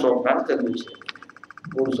 శరణాగతి స్తోత్రాన్ని చదివేసేది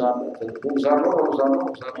 3 సార్లు, 3 సార్లు 2 సార్లు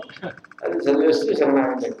 1 సార్లు అది చదివేస్తే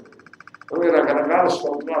శరణాగతి అవుతుంది. మనకి రకరకాల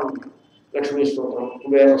స్తోత్రాలు ఉన్నాయి. లక్ష్మీ స్తోత్రం,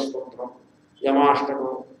 కుబేర స్తోత్రం,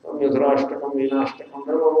 యమాష్టకం, మిథురాష్టకం, మీనాష్టకం,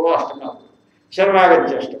 అష్టకాలు,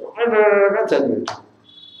 శరణాగతి అష్టకం అంటే చదివేది.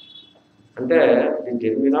 అంటే ఈ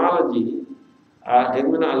టెర్మినాలజీ, ఆ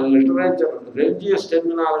లిటరేచర్ రిలీజియస్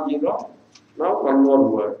టెర్మినాలజీలో నా 1 more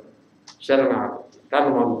word శరణాగతి,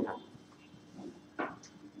 తన్మంధ.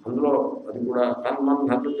 అందులో అది కూడా తన్మంధ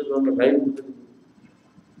అంటే భయం ఉంటుంది.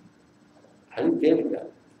 అది తేలిక.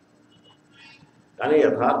 కానీ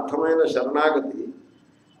యథార్థమైన శరణాగతి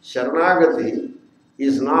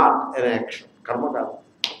ఈజ్ నాట్ ఎన్ యాక్షన్. కర్మ కాదు.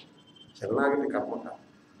 శరణాగతి కర్మ కాదు.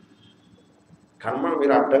 కర్మ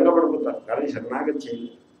మీరు అడ్డంగా పడిపోతారు, కానీ శరణాగతి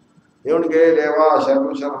చేయలేదు. దేవుడికి దేవా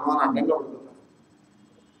శరణం శరణం అని అడ్డంగా పడిపోతారు,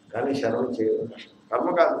 కానీ శరణం చేయడం కష్టం. కర్మ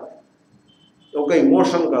కాదు, ఒక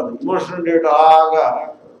ఇమోషన్ కాదు. ఇమోషన్ డేటాగా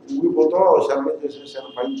ఊగిపోతూ శరణం చేసేసాను,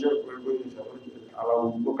 పైచేపు వెళ్ళిపోయి శరణం చేసి అలా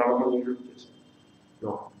ఉప్పు కడమ నీళ్ళు చేశాను.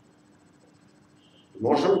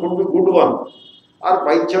 Emotion could be good one, are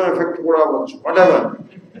పైత్యం ఎఫెక్ట్ కూడా అవ్వచ్చు, whatever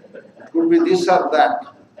could be this are that.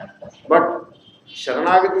 But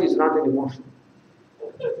శరణాగతి ఈజ్ నాట్ ఎన్ ఇమోషన్.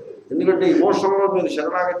 ఎందుకంటే ఇమోషన్లో మీరు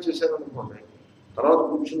శరణాగతి చేశారనుకోండి, తర్వాత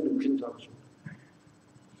కూర్చొని దుఃఖించాల్సి ఉంటుంది.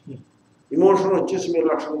 ఇమోషన్ వచ్చేసి మీరు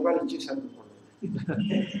 ₹1,00,000 ఇచ్చేసారు అనుకోండి,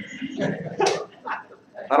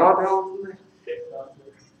 తర్వాత ఏమవుతుంది?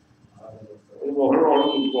 ఈ మొహం వాళ్ళు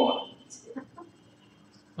ఉంచుకోవాలి.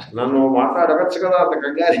 నన్ను మాట అడగచ్చు కదా, అంత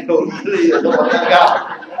కంగారు ఉంటుంది.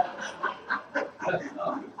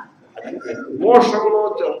 ఇమోషన్లో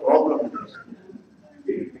ప్రాబ్లం.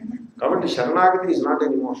 కాబట్టి శరణాగతి ఈజ్ నాట్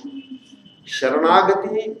ఎన్ ఇమోషన్.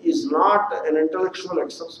 శరణాగతి is not an intellectual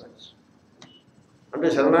exercise. అంటే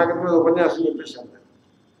శరణాగతి మీద ఉపన్యాసం చెప్పేశాను నేను,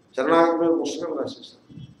 శరణాగతి మీద పుస్తకం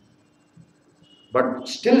రాసేసాను, బట్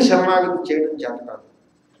స్టిల్ శరణాగతి చేయడం చేత కాదు.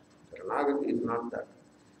 శరణాగతి ఈజ్ నాట్ దాట్.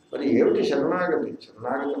 మరి ఏమిటి శరణాగతి?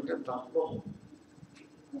 శరణాగతి అంటే తత్వం.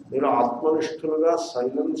 మీరు ఆత్మనిష్ఠులుగా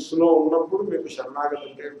సైలెన్స్లో ఉన్నప్పుడు మీకు శరణాగతి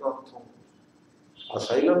అంటే అర్థం. ఆ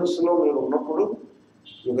సైలెన్స్లో మీరు ఉన్నప్పుడు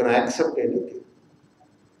you can accept anything.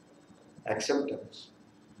 Acceptance.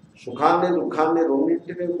 సుఖాన్ని దుఃఖాన్ని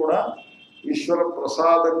రెండింటినీ కూడా ఈశ్వర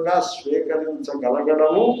ప్రసాదంగా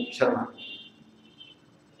స్వీకరించగలగడము శరణాగతి.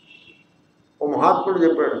 ఓ మహాత్ముడు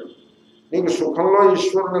చెప్పాడు, నీకు సుఖంలో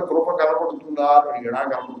ఈశ్వరుని కృప కనపడుతుందా అని అడిగాడు.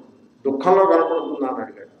 కనపడుతుంది. దుఃఖంలో కనపడుతుందా అని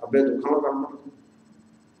అడిగాడు. అబ్బాయి దుఃఖంలో కనపడుతుంది.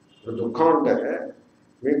 ఇప్పుడు దుఃఖం అంటే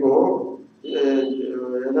మీకు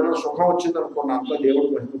ఏదైనా సుఖం వచ్చిందనుకోండి, అంతా దేవుడు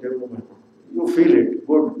మహిమ, దేవుడు మహిమ, యూ ఫీల్ ఇట్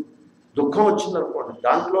గుడ్. దుఃఖం వచ్చిందనుకోండి,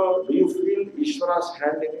 దాంట్లో do you feel ఈశ్వరాస్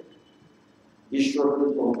hand in it? ఈశ్వరుని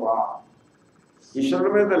కృప.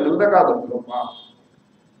 ఈశ్వరుని మీద నింద కాదు, కృప.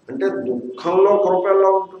 అంటే దుఃఖంలో కృప ఎలా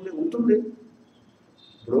ఉంటుంది? ఉంటుంది.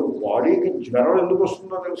 ఇప్పుడు బాడీకి జ్వరం ఎందుకు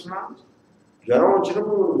వస్తుందో తెలిసిన? జ్వరం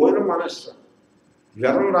వచ్చినప్పుడు మీరు భోజనం మానేస్తారు.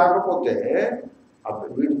 జ్వరం రాకపోతే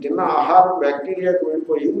వీడు తిన్న ఆహారం బ్యాక్టీరియాకి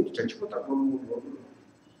వెళ్ళిపోయి మీరు చచ్చిపోతారు 2-3 రోజులు.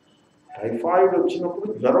 టైఫాయిడ్ వచ్చినప్పుడు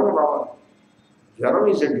జ్వరం రావాలి. జ్వరం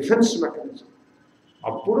ఈజ్ ఎ డిఫెన్స్ మెకానిజం.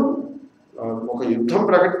 అప్పుడు ఒక యుద్ధం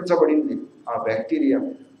ప్రకటించబడింది ఆ బ్యాక్టీరియా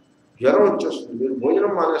మీద. జ్వరం వచ్చేస్తుంది, మీరు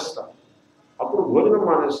భోజనం మానేస్తారు. అప్పుడు భోజనం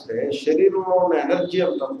మానేస్తే శరీరంలో ఉన్న ఎనర్జీ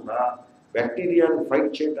అంతా కూడా బ్యాక్టీరియాని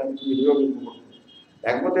ఫైట్ చేయడానికి వినియోగించబడుతుంది.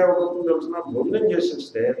 లేకపోతే ఏమవుతుందో తెలిసిన, భోజనం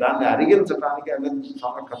చేసేస్తే దాన్ని అరిగించడానికి ఎనర్జీ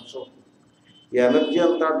చాలా ఖర్చు అవుతుంది. ఈ ఎనర్జీ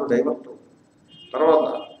అంతా అటు డైవర్ట్ అవుతుంది. తర్వాత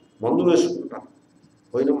మందు వేసుకుంటారు,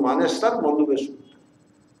 భోజనం మానేస్తారు, మందు వేసుకుంటారు.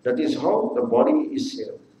 That is how the body is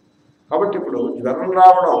save. కాబట్టి ఇప్పుడు జ్వరం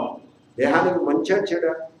రావడం దేహానికి మంచిగా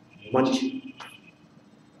చెడా? మంచి.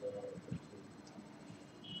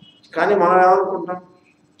 కానీ మనం ఏమనుకుంటాం?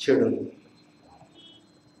 చెడు.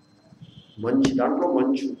 మంచి, దాంట్లో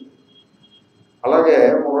మంచి. అలాగే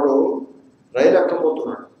ఒకడు రైలు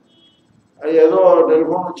ఎక్కబోతున్నాడు, ఏదో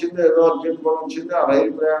టెలిఫోన్ వచ్చింది, ఏదో అర్జెంట్ ఫోన్ వచ్చింది, ఆ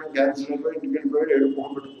రైలు ప్రయాణం క్యాన్సిల్ అయిపోయి ఇంటికి వెళ్ళిపోయాడు,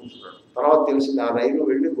 ఏడుపుకొని పెట్టి కూర్చున్నాడు. తర్వాత తెలిసింది ఆ రైలు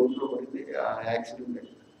వెళ్ళి గొంతులో పడింది, ఆ యాక్సిడెంట్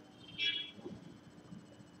అయింది.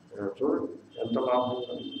 చూడండి ఎంత లాభం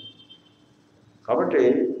కలిగింది. కాబట్టి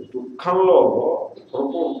దుఃఖంలో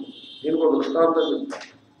కృప ఉంటుంది. దీనికి ఒక దృష్టాంతం చెప్తాను.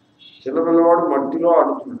 చిన్నపిల్లవాడు మట్టిలో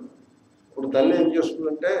ఆడుతున్నాడు. ఇప్పుడు తల్లి ఏం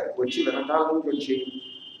చేస్తుందంటే వచ్చి వెనకాల నుంచి వచ్చి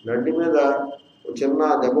నడ్డి మీద చిన్న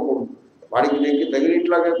దెబ్బ కొడుతుంది. వాడికి నెక్కి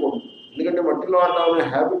తగిలిట్లాగే కొడుతుంది. ఎందుకంటే మట్టిలో ఆడడం అనే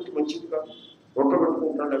హ్యాబిట్ మంచిది కాదు. నోట్లో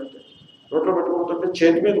పెట్టుకుంటాడు, లేకపోతే నోట్లో పెట్టుకుంటుంటే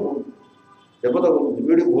చేతి మీద కొడుతుంది, దెబ్బ తగ్గుతుంది.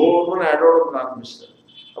 వీడి ఘోరమని ఏడవడం ప్రారంభిస్తాడు.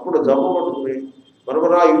 అప్పుడు జబ్బు పట్టుకుని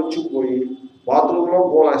మరమరా ఇచ్చుకుపోయి బాత్రూంలో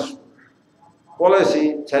పోలేసి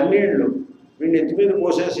చన్నీళ్ళు వీడిని ఎత్తి మీద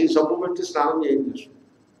పోసేసి సబ్బు పెట్టి స్నానం చేయించేస్తుంది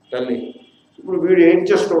తల్లి. ఇప్పుడు వీడు ఏం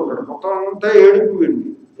చేస్తూ ఉంటాడు? మొత్తం అంతా ఏడుపు వీడికి.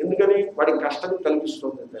 ఎందుకని? వాడికి కష్టం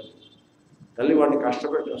కలిగిస్తుంది తల్లి. తల్లి వాడిని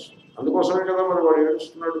కష్టపెట్టేస్తుంది. అందుకోసమే కదా మరి వాడు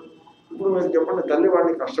ఏడుస్తున్నాడు. ఇప్పుడు మీరు చెప్పండి, తల్లి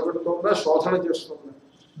వాడిని కష్టపెడుతుందా, శోధన చేస్తుందా?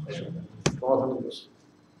 శోధన చేస్తుంది.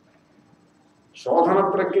 శోధన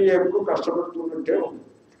ప్రక్రియ ఎప్పుడు కష్టపెడుతున్నట్టే ఉంది.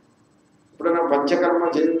 ఎప్పుడైనా పంచకర్మ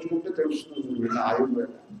చేయించుకుంటే తెలుస్తుంది వీళ్ళ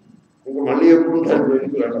ఆయుర్వేద. ఇంకా మళ్ళీ ఎప్పుడు దాని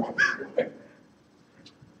వెనుక వెళ్ళడం.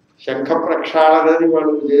 శంఖ ప్రక్షాళనని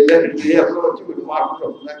వాళ్ళు చేయాలి వచ్చి వీళ్ళు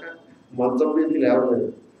మాట్లాడుతున్నాక మంచం మీద లేవలేదు.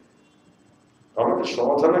 కాబట్టి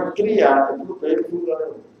శోధన క్రియ ఎప్పుడు పెయిన్ఫుల్గానే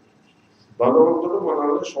ఉంది. భగవంతుడు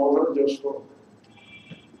మనల్ని శోధన చేసుకోవాలి.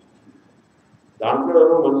 దాంట్లో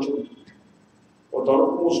ఏమో మంచి ఉంటుంది. ఓ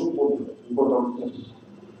తలుపు మూసుకుపోతుంది, ఇంకో తలుపు తెలుస్తుంది.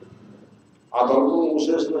 ఆ తలుపు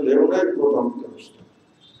మూసేసిన దేవుడే ఇంకో తలుపు తెలుస్తుంది.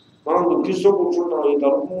 మనం దుఃఖిస్తూ కూర్చుంటాం, ఈ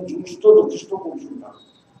తలుపు చూస్తూ దుఃఖిస్తూ కూర్చుంటాం.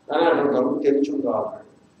 కానీ అక్కడ తలుపు తెరిచి ఉండాలి.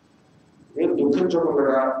 మీరు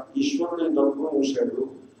దుఃఖించకుండా ఈశ్వరుడు ఈ తలుపును మూసాడు,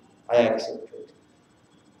 ఐ యాక్సెప్ట్.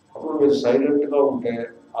 అప్పుడు మీరు సైలెంట్గా ఉంటే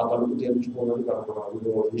ఆ తలుపు తెరుచుకోవడానికి కనపడాలి.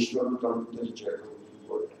 ఈశ్వరుడు తలుపు తెరిచాడు.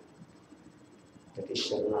 అది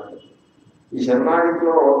శరణాగతి. ఈ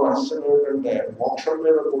శరణాగతిలో రహస్యం ఏమిటంటే మోక్షం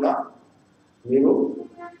మీద కూడా మీరు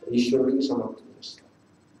ఈశ్వరుడికి సమర్పిస్తారు.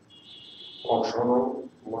 మోక్షం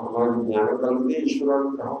మనకి జ్ఞానం కలిగితే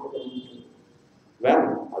ఈశ్వరానుగ్రహం కలుగుతుంది.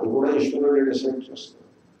 అది కూడా ఈశ్వరుడు డిసైడ్ చేస్తారు.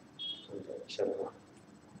 అంటే శరణ.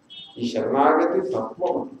 ఈ శరణాగతి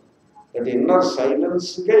తత్వం, దట్ ఇన్నర్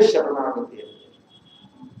సైలెన్స్కే శరణాగతి అంటే.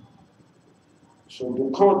 సో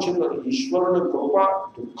దుఃఖం వచ్చిందని ఈశ్వరుని కృప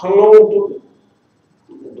దుఃఖంలో ఉంటుంది.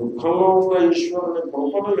 దుఃఖంలో ఉన్న ఈశ్వరుని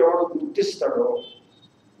కృపను ఎవడు గుర్తిస్తాడో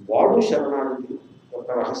వాడు శరణాగతి ఒక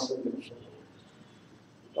రహస్యం తెలుస్తుంది.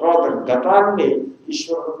 తర్వాత గతాన్ని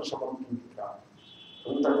ఈశ్వరునికి సమర్పించుట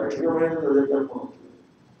అంత కఠినమైనది దగ్గర ఉంటుంది.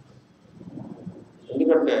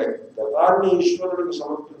 ఎందుకంటే గతాన్ని ఈశ్వరుడికి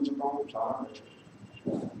సమర్పించడం చాలా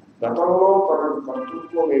కఠినం. గతంలో తన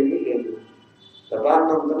కర్తృత్వం ఏమీ లేదు.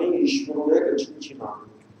 గతాన్నంతని ఈశ్వరుడే రచించినాడు.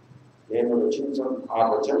 నేను రచించను, ఆ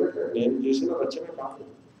రచన నేను చేసిన రచన కాదు.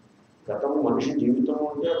 గతము మనిషి జీవితము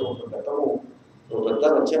అంటే అది ఒక గతము, ఒక పెద్ద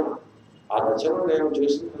రచన. ఆ రచన నేను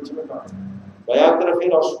చేసిన రచన కాదు. బయోగ్రఫీ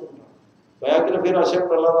రాసుకుంటాను. బయోగ్రఫీ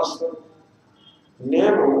రాసేప్పుడు ఎలా రాస్తాను?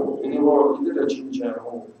 నేను ఇదిగో ఇది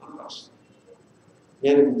రచించాను అని రాస్తాను.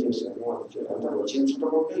 నేను ఇది చేశాను అంటే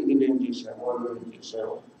రచించడం అంటే ఇది నేను చేశాను, అది నేను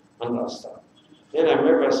చేశాను అని రాస్తాను. నేను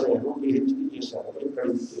ఎంఏ పాస్ అయ్యాను, పిహెచ్డీ చేశాను, ఇక్కడ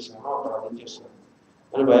ఇది చేశాను, అక్కడ అది చేశాను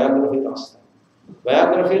అని బయోగ్రఫీ రాస్తాను.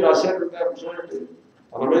 బయోగ్రఫీ రాసేటంటే అర్థమేంటి?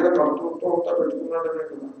 తన మీద కర్తృత్వం అంతా పెట్టుకున్నాడనే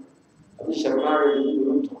కదా. అది శరణాగతి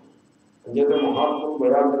విరుద్ధం. అంచేత మహాత్ములు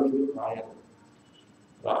బయోగ్రఫీలు రాయాలి.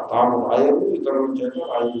 తాము రాయలు, ఇతరుల చేత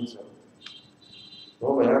రాయించారు. No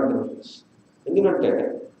biographies. ఎందుకంటే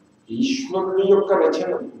ఈశ్వరుని యొక్క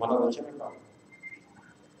రచన, మన రచన కాదు.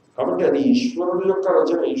 కాబట్టి అది ఈశ్వరుని యొక్క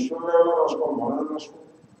రచన. ఈశ్వరుడు ఏమైనా రాసుకోవాలి, మనం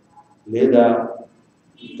రాసుకోవాలి. లేదా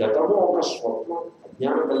గతము ఒక స్వప్నం,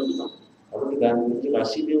 అజ్ఞాన కల్పితం. కాబట్టి దాని గురించి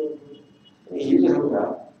రాసిదే ఉంటుంది. ఈ విధంగా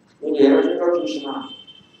నేను ఏ రకంగా చూసినా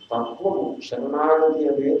తత్వము, శరణాగతి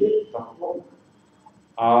అనేది తత్వం.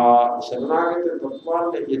 ఆ శరణాగతి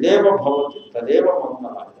తత్వాన్ని ఎదేవ భవతి తదేవ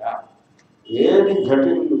మంగళాయ. ఏది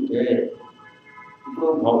ఘటిల్లుతే, ఇప్పుడు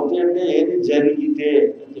భవతి అంటే ఏది జరిగితే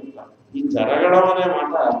అని చెప్తాను. ఈ జరగడం అనే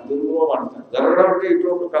మాట తెలుగులో వాడతారు. జరగడం అంటే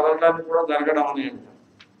ఇటువంటి కదలడానికి కూడా జరగడం అని అంటారు.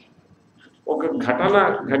 ఒక ఘటన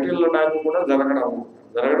ఘటిల్లడానికి కూడా జరగడం.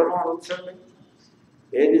 జరగడం అనొచ్చండి.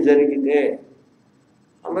 ఏది జరిగితే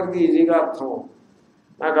అందరికీ ఈజీగా అర్థం.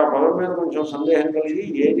 నాకు ఆ పదం మీద కొంచెం సందేహం కలిగి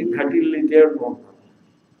ఏది ఘటిల్లితే అంటున్నాను.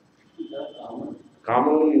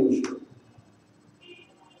 కామన్గా యూజ్.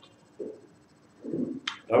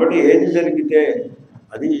 కాబట్టి ఏది జరిగితే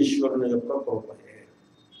అది ఈశ్వరుని యొక్క కృపయే.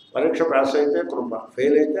 పరీక్ష పాస్ అయితే కృప,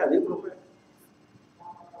 ఫెయిల్ అయితే అది కృపే.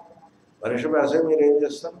 పరీక్ష పాస్ అయి మీరు ఏం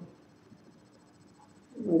చేస్తారు?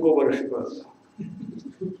 ఇంకో పరీక్ష పాస్,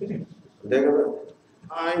 అంతే కదా.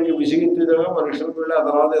 ఇంక విసిగిద్దిగా పరీక్షలకు వెళ్ళి ఆ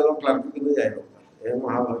తర్వాత ఏదో క్లర్క్ కింద జాయిన్ అవుతారు. ఏం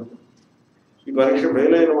మహాభాగ్యం. ఈ పరీక్ష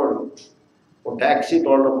ఫెయిల్ అయిన వాడు ఒక ట్యాక్సీ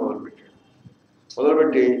తోడడం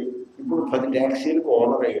మొదలుపెట్టి ఇప్పుడు 10 ట్యాక్సీలకు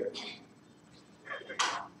ఓనర్ అయ్యాడు.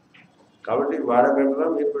 కాబట్టి వాడే పెట్టరా,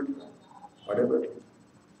 మీరు పెట్టరా? వాడే పెట్టరు.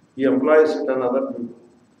 ఈ ఎంప్లాయీస్ అండ్ అదర్ పీపుల్.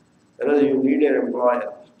 లేదా యూ నీడ్ ఎన్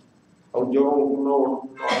ఎంప్లాయర్. ఉద్యోగం ఉంటున్నావు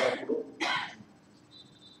అన్నప్పుడు.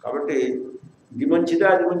 కాబట్టి ఇది మంచిదే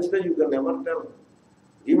అది మంచిదే యూ కెన్ నెవర్ టెల్.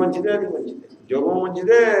 ఇది మంచిదే అది మంచిదే, ఉద్యోగం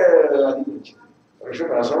మంచిదే అది మంచిదే. పరీక్ష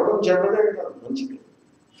పాస్ అవ్వడం చెడ్డదే కాదు, మంచిది.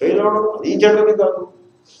 ఫెయిల్ అవ్వడం అది చెడ్డది కాదు.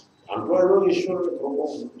 దాంట్లో ఏదో ఈశ్వరుని కృప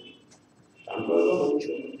ఉంది, దాంట్లో ఏదో మంచి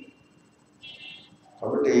ఉంది.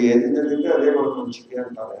 కాబట్టి ఏది జరిగితే అదే మనం మంచిది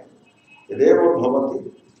అంటారే. ఎదేవ భవతి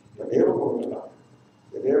తదేవ మంగళ,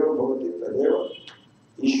 ఎదేవ భవతి తదేవ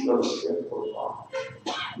ఈశ్వరస్య కృప,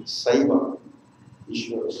 శైవ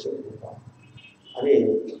ఈశ్వరస్య కృప అని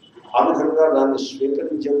ఆ విధంగా దాన్ని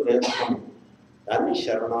స్వీకరించే ప్రయత్నం, దాన్ని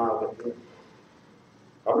శరణాగతి.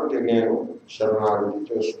 కాబట్టి నేను శరణాగతి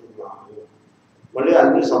చేస్తున్నాను. మళ్ళీ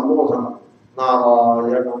అన్ని సంబోధన,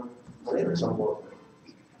 నారాయణ అనేది సంబోధన.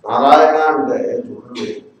 నారాయణ అంటే చూడండి,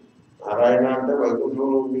 నారాయణ అంటే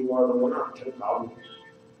వైకుంఠంలో ఉండేవాడు అని అర్థం కాదు.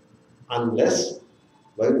 Unless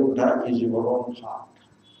Vaikuntha is your own heart.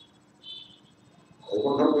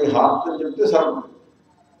 Vaikuntham me heart అని చెప్తే సరే.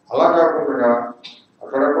 అలా కాకుండా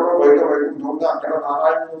అక్కడెక్కడో బయట వైకుంఠం ఉంది, అక్కడ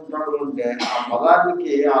నారాయణుడు ఉంటాడు అంటే ఆ పదానికి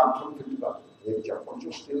ఆ అర్థం ఫిట్ కాదు. మీరు చెప్పచ్చు,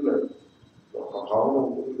 స్టిల్ ఒక భావన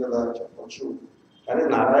ఉంటుంది కదా, చెప్పచ్చు. కానీ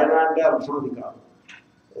నారాయణ అంటే అర్థం అది కాదు.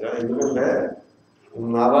 ఎందుకంటే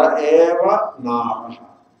నర ఏవ నార,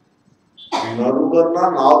 నరుగన్న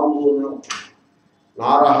నారుడునే ఉంటుంది.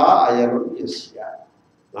 నారహ అయనం యస్య.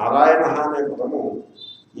 నారాయణ అనే పదము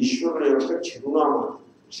ఈశ్వరుడు యొక్క చిరునామా,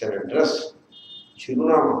 ఇట్స్ అన్ అడ్రస్,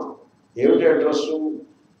 చిరునామా. ఏమిటి అడ్రస్సు?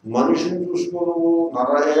 మనిషిని చూసుకో నువ్వు,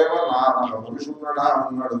 నర ఏవ నారహ, మనిషి ఉన్నాడా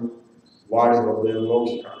అన్నాడు, వాడి హృదయంలో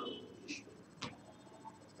ఉంటాడు ఈశ్వరుడు.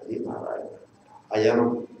 అది నారాయణ. అయనం,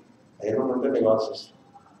 అయనం అంటే నివాసిస్తాం.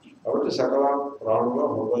 కాబట్టి సకల ప్రాణుల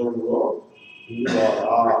హృదయంలో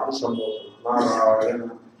సంబోధన నారాయణ.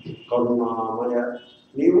 కరుణామయ,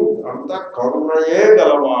 నీవు అంతా కరుణయే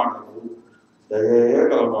గలవాడవు, దయయే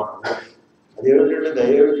గలవాడవు. అదేమిటండి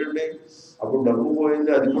దయ ఏమిటండి? అప్పుడు డబ్బు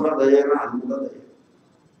పోయింది, అది కూడా దయేనా? అది కూడా దయ.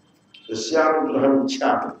 యస్యానుగ్రహం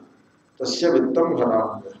ఇచ్చాను తస్య విత్తం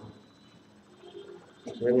హరామ్యహం.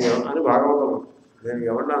 నేను అని భాగవతం, నేను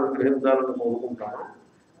ఎవరిని అనుగ్రహించాలని కోరుకుంటానో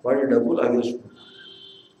వాడి డబ్బులు లాగేసుకుంటాను.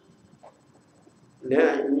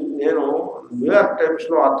 నేను న్యూయార్క్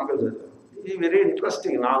టైమ్స్లో ఆర్టికల్ చదివాను. ఇది వెరీ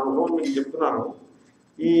ఇంట్రెస్టింగ్. నా అనుభవం మీకు చెప్తున్నాను.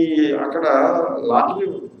 ఈ అక్కడ లాటరీ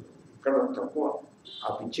ఇక్కడ తక్కువ, ఆ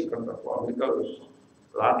పిచ్చి ఇక్కడ తక్కువ, అమెరికాలో ఎక్కువ.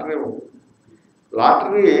 లాటరీ ఉంటుంది.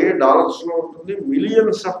 లాటరీ డాలర్స్లో ఉంటుంది,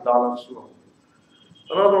 మిలియన్స్ ఆఫ్ డాలర్స్లో ఉంటుంది.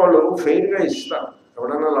 తర్వాత వాళ్ళు ఫెయిర్గా ఇస్తారు.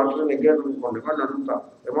 ఎవడైనా లాటరీ నెగ్గాడు అనుకోండి, వాళ్ళు అడుగుతారు,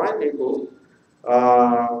 ఏమో నీకు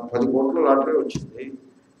 10 కోట్ల లాటరీ వచ్చింది,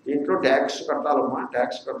 దీంట్లో ట్యాక్స్ కట్టాలమ్మా,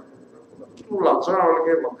 ట్యాక్స్ కట్టుకుంటున్నాను. నువ్వు లంచం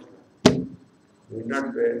ఎవరికే ఇవ్వక్కర్లేదు,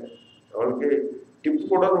 ఏంటంటే ఎవరికి టిప్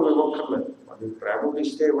కూడా నువ్వు ఇవ్వక్కర్లేదు. అది ప్రేమకు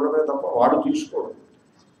ఇస్తే ఇవ్వడమే తప్ప వాడు తీసుకోడు.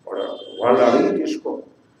 వాళ్ళు అడిగి తీసుకోడు.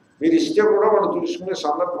 మీరు ఇస్తే కూడా వాడు తీసుకునే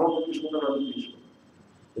సందర్భంలో తీసుకుంటారు, అది తీసుకోడు.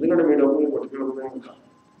 ఎందుకంటే మీ డబ్బులు పట్టుకెళ్ళడమే ఇంకా.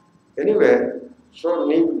 ఎనీవే, సో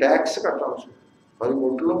నీకు ట్యాక్స్ కట్టాల్సి ఉంటుంది. 10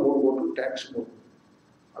 కోట్లలో 3 కోట్లు ట్యాక్స్ పోతుంది.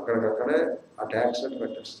 అక్కడికక్కడే ఆ ట్యాక్స్ అని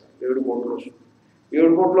కట్టేస్తారు. 7 కోట్లు వస్తుంది.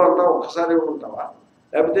 7 కోట్లు అంతా ఒక్కసారి ఉంటావా,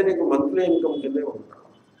 లేకపోతే నీకు మంత్లీ ఇన్కమ్ కిందే ఉంటావా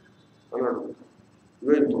అని అడుగుతాం.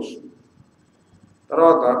 ఇవే ఇంత వస్తుంది.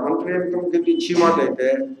 తర్వాత మంత్లీ ఇన్కమ్ కింద ఇచ్చి మాట అయితే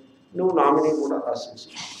నువ్వు నామినీ కూడా రాసేసి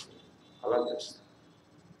అలా చేస్తావు.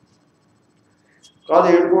 కాదు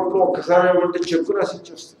 7 కోట్లు ఒక్కసారి ఏమంటే చెక్కు రాసి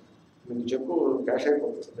ఇచ్చేస్తుంది. మీకు చెక్కు క్యాష్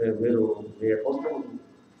అయిపోతుంది, మీరు మీ అకౌంట్లో ఉంటుంది.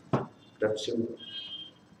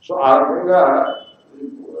 సో ఆ రకంగా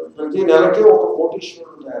ప్రతి నెలకి ఒక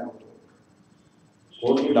కోటీశ్వరుడు తయారవుతుంది.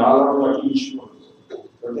 $1,00,00,000 ఈశ్వరుడు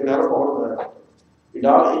ప్రతి నెలకు ఒకటి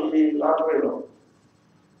తయారవుతుంది. ఈ లాటరీలో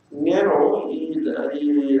నేను ఈ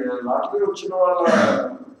లాటరీ వచ్చిన వాళ్ళ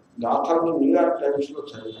గాథలను న్యూయార్క్ టైమ్స్లో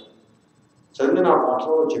చదివి నా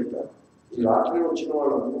పాఠంలో చెప్పాను. ఈ లాటరీ వచ్చిన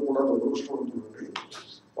వాళ్ళందరూ కూడా దురదృష్టవంతులండి,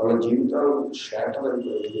 వాళ్ళ జీవితాలు షాటర్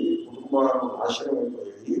అయిపోయాయి, కుటుంబాలు నాశనం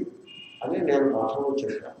అయిపోయాయి అని నేను పాఠంలో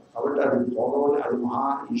చెప్పాను. కాబట్టి అది భోగమని, అది మహా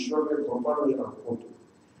ఈశ్వరుని కృపను నేను అనుకుంటున్నాను.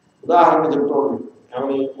 ఉదాహరణ చెప్తూ ఉంది.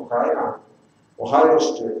 ఏమని, ఒక ఆయన ఒహాయో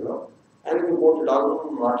స్టేట్లో ఆయనకి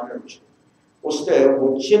 $1,00,00,000 లాటరీ వచ్చింది. వస్తే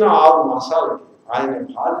వచ్చిన 6 మాసాలకి ఆయన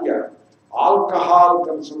భార్య ఆల్కహాల్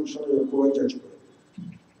కన్సంప్షన్ ఎక్కువై చచ్చిపోయింది.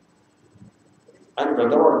 ఆయన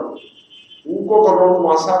పెద్దవాడు. ఇంకొక 2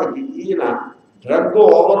 మాసాలకి ఈయన డ్రగ్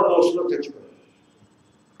ఓవర్ డోస్లో చచ్చిపోయాడు.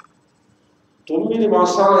 9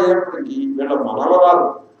 మాసాలు అయ్యేప్పటికీ వీళ్ళ మనవరాలు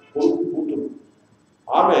కొడుకు కూతురు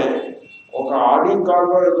ఆమె ఒక ఆడి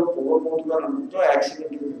కార్లో ఏదో పొగపోతుందనంతో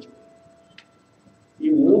యాక్సిడెంట్ చచ్చిపోయింది. ఈ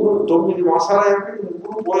 9 మాసాలు అయ్యేప్పటికీ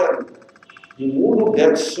 3 పోయారు. ఈ 3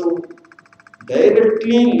 deaths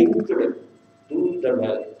directly linked to the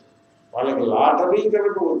death. వాళ్ళకి లాటరీ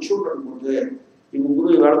కనుక వచ్చి ఉండకపోతే ఈ 3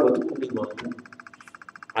 ఇవాళ బతుకుంటుంది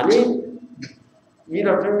అని ఈ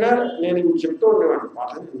రకంగా నేను చెప్తూ ఉండేవాడిని.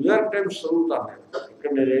 పాఠం న్యూయార్క్ టైమ్స్ చదువుతాను నేను.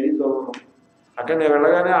 ఇక్కడ నేను ఏది చదవను. అక్కడ నేను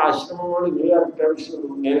వెళ్ళగానే ఆశ్రమం వాళ్ళు న్యూయార్క్ టైమ్స్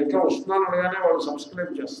నేను ఇంకా వస్తున్నాను అనగానే వాళ్ళు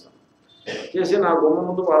సబ్స్క్రైబ్ చేస్తాను. చేసి నా బొమ్మ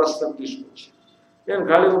ముందు పారస్తాను తీసుకొచ్చి. నేను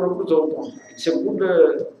ఖాళీగా ఉన్నప్పుడు చదువుతాను. It's a good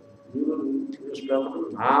news paper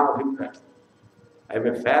నా అభిప్రాయం. I'm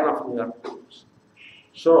a fan of New York times.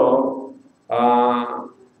 So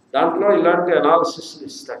దాంట్లో ఇలాంటి అనాలిసిస్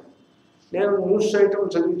ఇస్తాను. నేను న్యూస్ ఐటమ్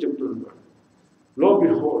చదివి చెప్తున్నాను. లో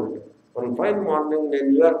బిహోల్డ్ వన్ ఫైన్ మార్నింగ్ నేను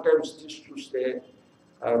న్యూయార్క్ టైమ్స్ తీసి చూస్తే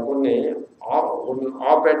కొన్ని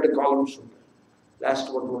ఆప్ అండ్ కాలమ్స్ ఉంటాయి. లాస్ట్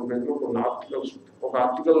 1 పేజ్లో కొన్ని ఆర్టికల్స్ ఉంటాయి. ఒక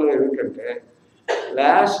ఆర్టికల్లో ఏమిటంటే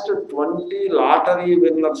లాస్ట్ 20 లాటరీ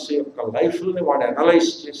విన్నర్స్ యొక్క లైఫ్ని వాడు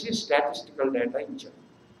అనలైజ్ చేసి స్టాటిస్టికల్ డేటా ఇచ్చాడు.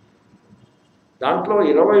 దాంట్లో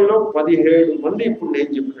 20లో 17 మంది ఇప్పుడు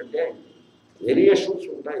నేను చెప్పినట్టే వేరియేషన్స్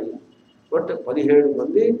ఉంటాయి. బట్ 17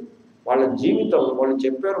 మంది వాళ్ళ జీవితం వాళ్ళు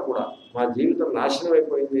చెప్పారు కూడా, మా జీవితం నాశనం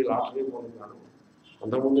అయిపోయింది లాటరీ మూలంగాను.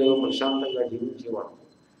 అంతకుముందు ఏదో ప్రశాంతంగా జీవించేవాడు.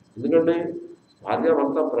 ఎందుకంటే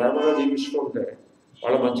భార్యాభర్త ప్రేమగా జీవిస్తూ ఉంటే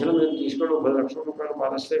వాళ్ళ మధ్యలో మీరు తీసుకొని $10,00,000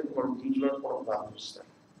 పాలిస్తే వాళ్ళు తీసుకోవడం ప్రారంభిస్తారు.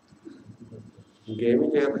 ఇంకేమీ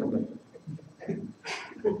చేయకుండా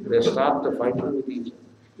start fighting with each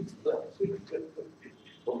other.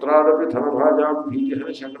 పుత్రాదపి ధనభాజాం భీతి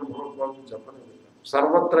అని శంకర భగవద్వాలు చెప్పలేదు.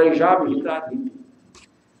 సర్వత్రైషా విహితా భీతి.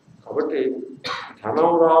 కాబట్టి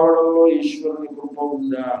ధనం రావడంలో ఈశ్వరుని కృప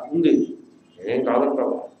ఉందా? ఉంది. ఏం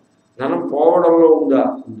కాదంటావా? ధనం పోవడంలో ఉందా?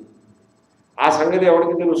 ఉంది. ఆ సంగతి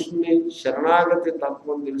ఎవరికి తెలుస్తుంది? శరణాగతి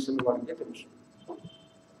తత్వం తెలిసిన వాడికే తెలుస్తుంది.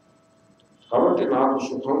 కాబట్టి నాకు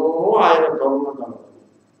సుఖంలోనూ ఆయన కరుణ కలదు,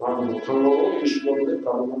 నాకు దుఃఖంలోనూ ఈశ్వరుని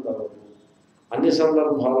కరుణ కలదు అన్ని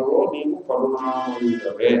సందర్భాలలో నీవు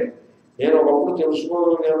కరుణామయుడవే. నేను ఒకప్పుడు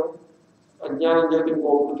తెలుసుకోగలిగాను, అజ్ఞానం చేతి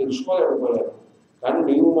ఇంకొకప్పుడు తెలుసుకోలేకపోయాను, కానీ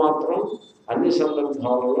నీవు మాత్రం అన్ని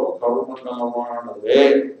సందర్భాలలో కరుణగలవాడవే.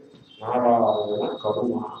 నారాయణ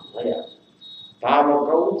కరుణామయ.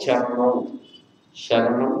 తావకం చరణం,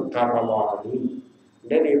 శరణం కరవాణి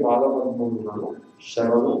అంటే నీ పాదపద్మములను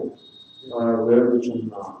శరణు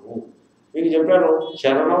వేడుచున్నాను. మీకు చెప్పాను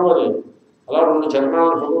చరణం అని, అలా 2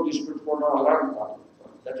 చరణాలను ఫోటో తీసి పెట్టుకోవడం అలాంటి కాదు.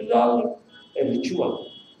 That is all A ritual,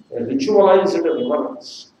 ritualised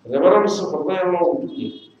reverence హృదయంలో ఉంటుంది.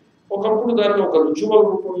 ఒకప్పుడు దాన్ని ఒక రిచువల్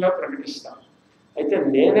రూపంగా ప్రకటిస్తాను. అయితే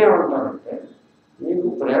నేనేమంటానంటే, మీకు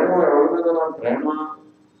ప్రేమ ఎవరి మీద ప్రేమ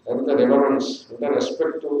లేకపోతే రెవరెన్స్ అంటే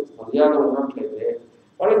రెస్పెక్ట్ మర్యాద ఉన్నట్లయితే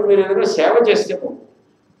వాళ్ళకి మీరు ఏదైనా సేవ చేస్తే బాగుంటుంది.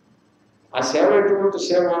 ఆ సేవ ఎటువంటి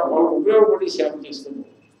సేవ, వాళ్ళకి ఉపయోగపడి సేవ చేస్తే బాగుంటుంది.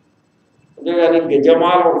 అంతేగాని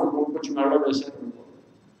గజమాల ఒకటి కొనుక్కొచ్చి మెడ వేశారు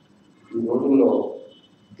ఈ రోజుల్లో.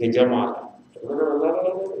 గజమాల ఎవరైనా వెళ్ళారా?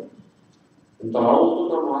 ఇంత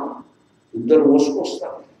బాగుంటుందమ్మా, 2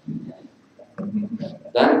 మోసుకొస్తారు.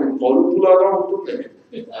 దానికి పలుపులాగా ఉంటుంది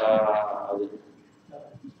అది.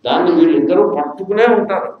 దాన్ని వీళ్ళిద్దరూ పట్టుకునే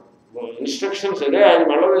ఉంటారు. ఇన్స్ట్రక్షన్స్ అదే ఆయన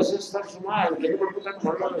మెడ వేసేస్తారు. సుమా ఆయన కింద పట్టుకుంటాడు,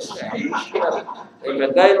 మెడ వేస్తే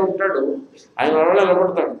పెద్ద ఆయన ఉంటాడు, ఆయన మెడ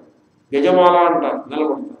నిలబడతాడు. గజమాల అంటారు,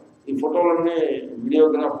 నిలబడతారు. ఈ ఫోటోలన్నీ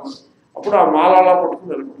వీడియోగ్రాఫర్స్ అప్పుడు ఆ మాల అలా పట్టుకుని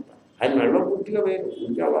నిలబడతారు. ఆయన మెడలో పూర్తిగా వేరు,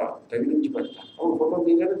 ఇంకా అలా తగిలించి పెడతారు. అప్పుడు ఫోటో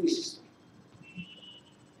దిగానే తీసిస్తారు.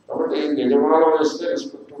 కాబట్టి గజమాల వేస్తే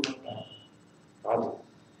రెస్పెక్ట్ ఉందంటారు కాదు.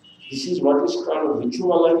 This is what is called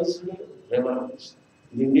ritualised reverence.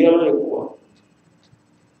 ఇది ఇండియాలో ఎక్కువ.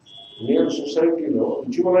 ఇండియన్ సొసైటీలో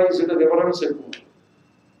రిచువలైజ్డ్ రెవరెన్స్ ఎక్కువ.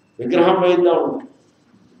 విగ్రహం వేద్దాం ఉంటుంది.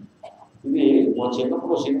 ఇది మా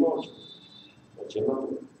చిన్నప్పుడు సినిమా వచ్చింది. మా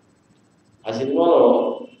చిన్నప్పుడు ఆ సినిమాలో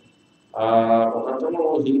ఒకతను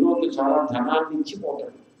హీరోకి చాలా ధనాన్ని ఇచ్చి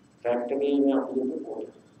పోతాడు, ఫ్యాక్టరీని అప్పచెప్పి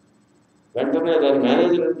పోతాడు. వెంటనే దాని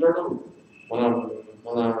మేనేజర్ అంటాడు, మన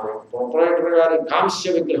మన ప్రొపరైటర్ గారి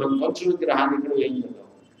కాంస్య విగ్రహం, కంచు విగ్రహాన్ని ఇక్కడ వేయించాడు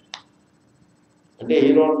అంటే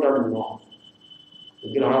హీరో అంటాడు,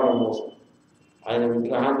 విగ్రహాల మోసం. ఆయన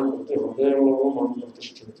విగ్రహాన్ని ప్రతి హృదయంలో మనం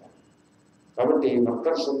ప్రతిష్ఠించాలి. కాబట్టి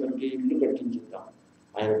వర్కర్స్ అందరికీ ఇల్లు కట్టించుద్దాం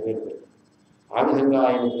ఆయన పేరు మీద. ఆ విధంగా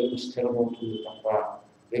ఆయన పేరు స్థిరమవుతుంది తప్ప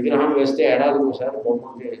విగ్రహం వేస్తే ఏడాదికి ఒకసారి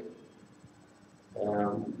బొమ్మకి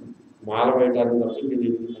మాల వేయడానికి తప్ప ఇది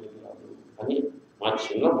రాదు అని మా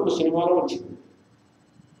చిన్నప్పుడు సినిమాలో వచ్చింది.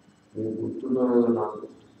 మీరు గుర్తున్నది నాకు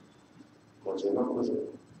గుర్తు. మా చిన్నప్పుడు సినిమా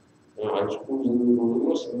నేను హై స్కూల్ చదివే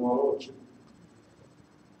రోజుల్లో సినిమాలో వచ్చింది.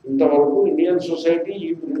 ఇంతవరకు ఇండియన్ సొసైటీ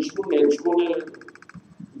ఈ ప్రిన్సిపల్ నేర్చుకోలేదు.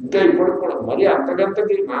 ఇంకా ఇప్పటికి కూడా మరి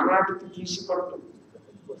అంతకంతకి నానాటికి తీసి పడుతుంది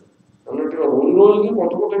అన్నట్టుగా రోజుకి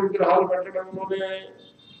కొత్త కొత్త విగ్రహాలు పెట్టడంలోనే.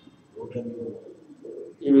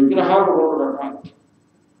 ఈ విగ్రహాలు 2 రకాలు.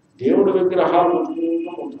 దేవుడి విగ్రహాలు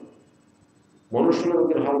పెట్టుకుంటూ ఉంటారు, మనుషుల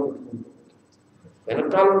విగ్రహాలు పెట్టుకుంటూ ఉంటారు.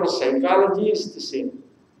 వెనకాల ఉన్న psychology is the same.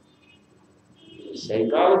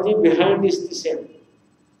 Psychology behind is the same.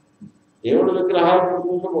 దేవుడి విగ్రహాలు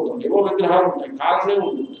పెట్టుకుంటూ పోతాం. ఏవో విగ్రహాలు ఉంటాయి, కాలనే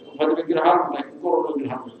ఉంటుంది. 10 విగ్రహాలు ఉంటాయి, ఇంకో 2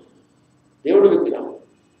 విగ్రహాలు ఉంటాయి. దేవుడి విగ్రహాలు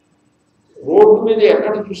రోడ్డు మీద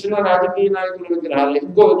ఎక్కడ చూసినా రాజకీయ నాయకుల విగ్రహాలు,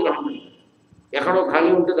 ఇంకో విగ్రహం ఎక్కడో ఖాళీ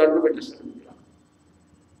ఉంటే దాంట్లో పెట్టేస్తారు విగ్రహం.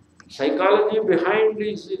 Psychology behind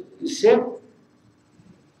is same.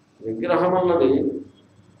 విగ్రహం అన్నది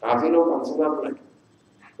కాఫీలో పంచదార లాంటి.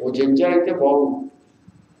 ఓ చెంచా అయితే బాగుంది,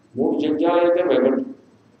 3 చెంచాలు అయితే వెగడు.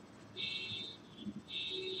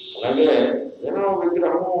 అలాగే ఏదైనా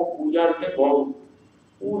విగ్రహము పూజ అంటే బాగుంది.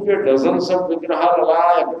 ఊరికే డజన్స్ ఆఫ్ విగ్రహాలు అలా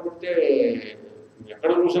ఎక్కడ పెడితే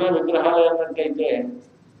ఎక్కడ చూసినా విగ్రహాలు అన్నట్టయితే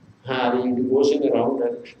అది ఇది పోసింది రాంగ్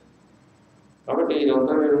డైరెక్షన్. కాబట్టి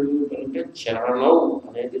ఇదంతా అంటే చరణం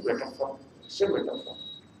అనేది మెటఫర్. It's a metaphor.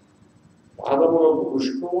 పాదములకు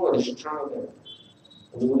విష్ణువు అధిష్టాన దేవత.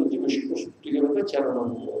 అది గురించి విష్ణు సృష్టి కనుక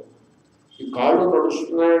చరణము. ఈ కాళ్ళు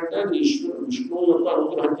నడుస్తున్నాయంటే అది విష్ణువు యొక్క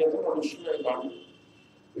అనుగ్రహం చేత నడుస్తున్నాయి కాళ్ళు.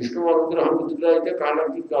 విష్ణువు అనుగ్రహం బుద్ధిగా అయితే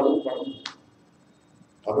కాళ్ళకి కాళ్ళు పడదు.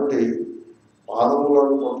 కాబట్టి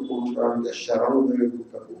పాదములను పట్టుకుంటారంటే శరణు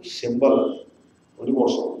వేడుకకు సింబల్ అది.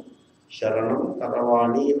 అందుకోసం శరణం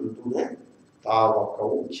కరవాణి అంటూనే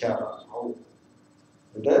తావకం చరణం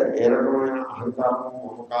అంటే ఏ రకమైన అహంకారము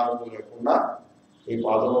మమకారము లేకుండా ఈ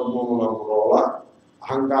పాదపద్మముల రోల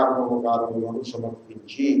అహంకార మమకారములను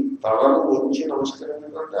సమర్పించి తలను వంచి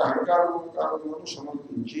నమస్కరించినట్టే అహంకార మమకారములను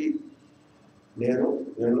సమర్పించి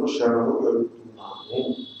నేను శరణు వెళ్తున్నాను.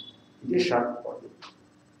 ఇది షట్పది.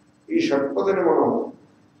 ఈ షట్పదిని మనం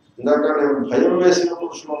ఇందాక నేను భయం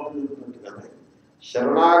వేసినప్పుడు శ్లోకం చెప్పినట్టుగానే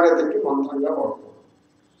శరణాగతికి మంత్రంగా వాడుకోవాలి.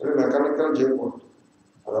 అది మెకానికల్ చేయకూడదు.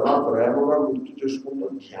 ఆ అదలా ప్రేమగా గుర్తు చేసుకుంటూ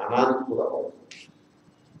ధ్యానానికి కూడా అవుతుంది.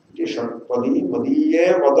 ఇది షట్పది మదీయే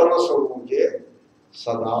వదన స్వరూపే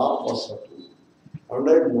సదా వసతు.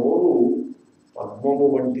 అంటే నోరు పద్మము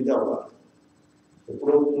వంటిది అవ్వాలి.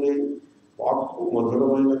 ఎప్పుడవుతుంది? వాక్కు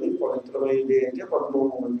మధురమైనది పవిత్రమైనది అంటే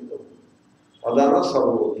పద్మము వంటిది అవుతుంది. వదన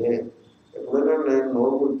సరోజే, ఎప్పుడైనా నేను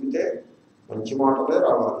నోరు కొలిపితే మంచి మాటలే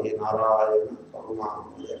రావాలి. నారాయణ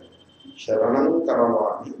కరుణామయ శరణం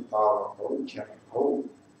కరవాణి తావకం చరణం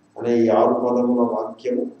అనే ఈ 6 పదముల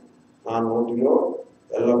వాక్యము నా నోటిలో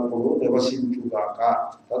ఎల్లప్పుడూ నివసించుగాక.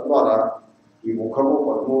 తద్వారా ఈ ముఖము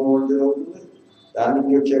పద్మము వంటిది అవుతుంది. దాని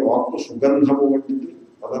నుంచి వచ్చే వాక్కు సుగంధము వంటిది.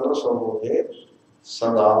 వదన సరోజే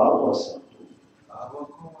సదా వసతు.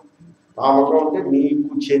 తావకం అంటే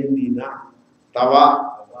నీకు చెందిన, తవ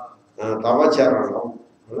చరణం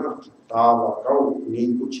తావకం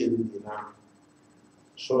నీకు చెందిన.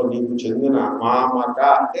 సో నీకు చెందిన, మామక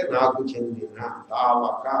అంటే నాకు చెందిన,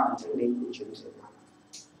 తావక అంటే నీకు చెందిన.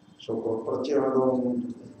 సో ప్రత్యేకంగా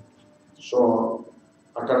ఉంటుంది. సో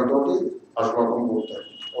అక్కడతోటి ఆ శ్లోకం పూర్తాయి.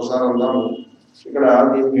 ఒకసారి అందాము. ఇక్కడ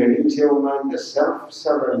దీనికి headings ఏమున్నాయంటే self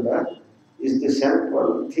surrender is the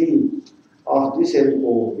central theme of this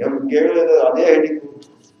emporium. అదే హెడింగ్.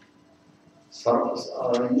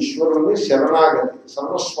 ఈశ్వరుని శరణాగతి,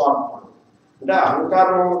 సర్వస్వార్పణ అంటే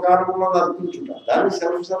అహంకారం మమకారంలో అర్పించుట, దాన్ని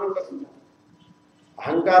సెల్ఫ్ సరెండర్ అంటారు.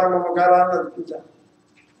 అహంకారం మమకారాన్ని అర్పించాలి.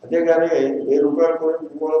 అంతేగాని 1000 రూపాయలు కొని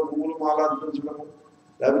పువ్వులు మాల అర్పించడము,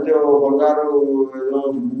 లేకపోతే బంగారు ఏదో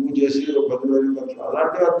పువ్వు చేసి 10,000 ఖర్చు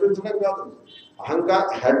అలాంటివి అర్పించడం కాదు.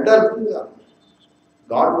 హెడ్ అర్పించాలి.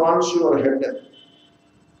 God wants your head.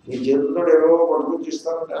 మీ చేతితో ఏవో పట్టుకుని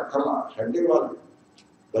ఇస్తారంటే అక్కర్లా, హెడ్ ఇవ్వాలి.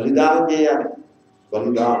 బలిదానం చేయాలి.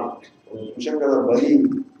 బలిదానం చూసాం కదా. బలి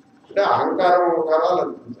అంటే అహంకారం మమకారాలు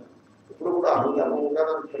అర్పించాలి. ఇప్పుడు కూడా అహంకారం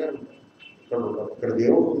మమకారాలు ఇక్కడే ఉంటాయి. ఇక్కడ ఉంటారు. ఇక్కడ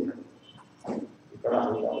దేవుడు ఉంటాడు, ఇక్కడ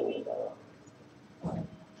అహంకారం మమకారాలు.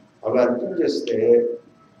 అవి అర్థం చేస్తే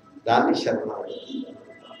దాన్ని శరణాగతి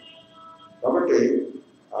అంటారు. కాబట్టి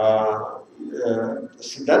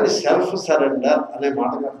దాన్ని సెల్ఫ్ సరెండర్ అనే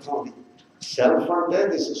మాటకు అర్థం అది. సెల్ఫ్ అంటే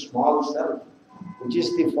this small self which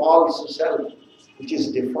is the false self which is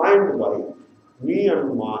defined by me and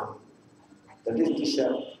mine. That is the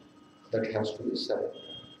self that has to be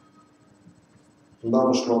surrendered.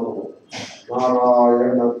 Namo shlokamu.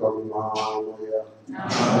 Narayana karunamaya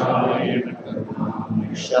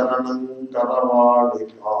sharanam karavadi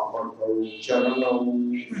apakau charanam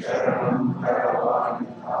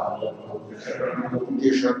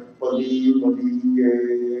Shatpadi madiye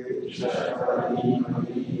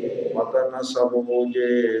మదన సరోజే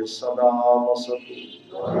సదా వసతు.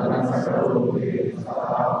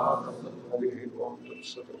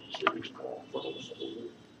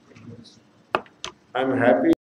 I'm happy.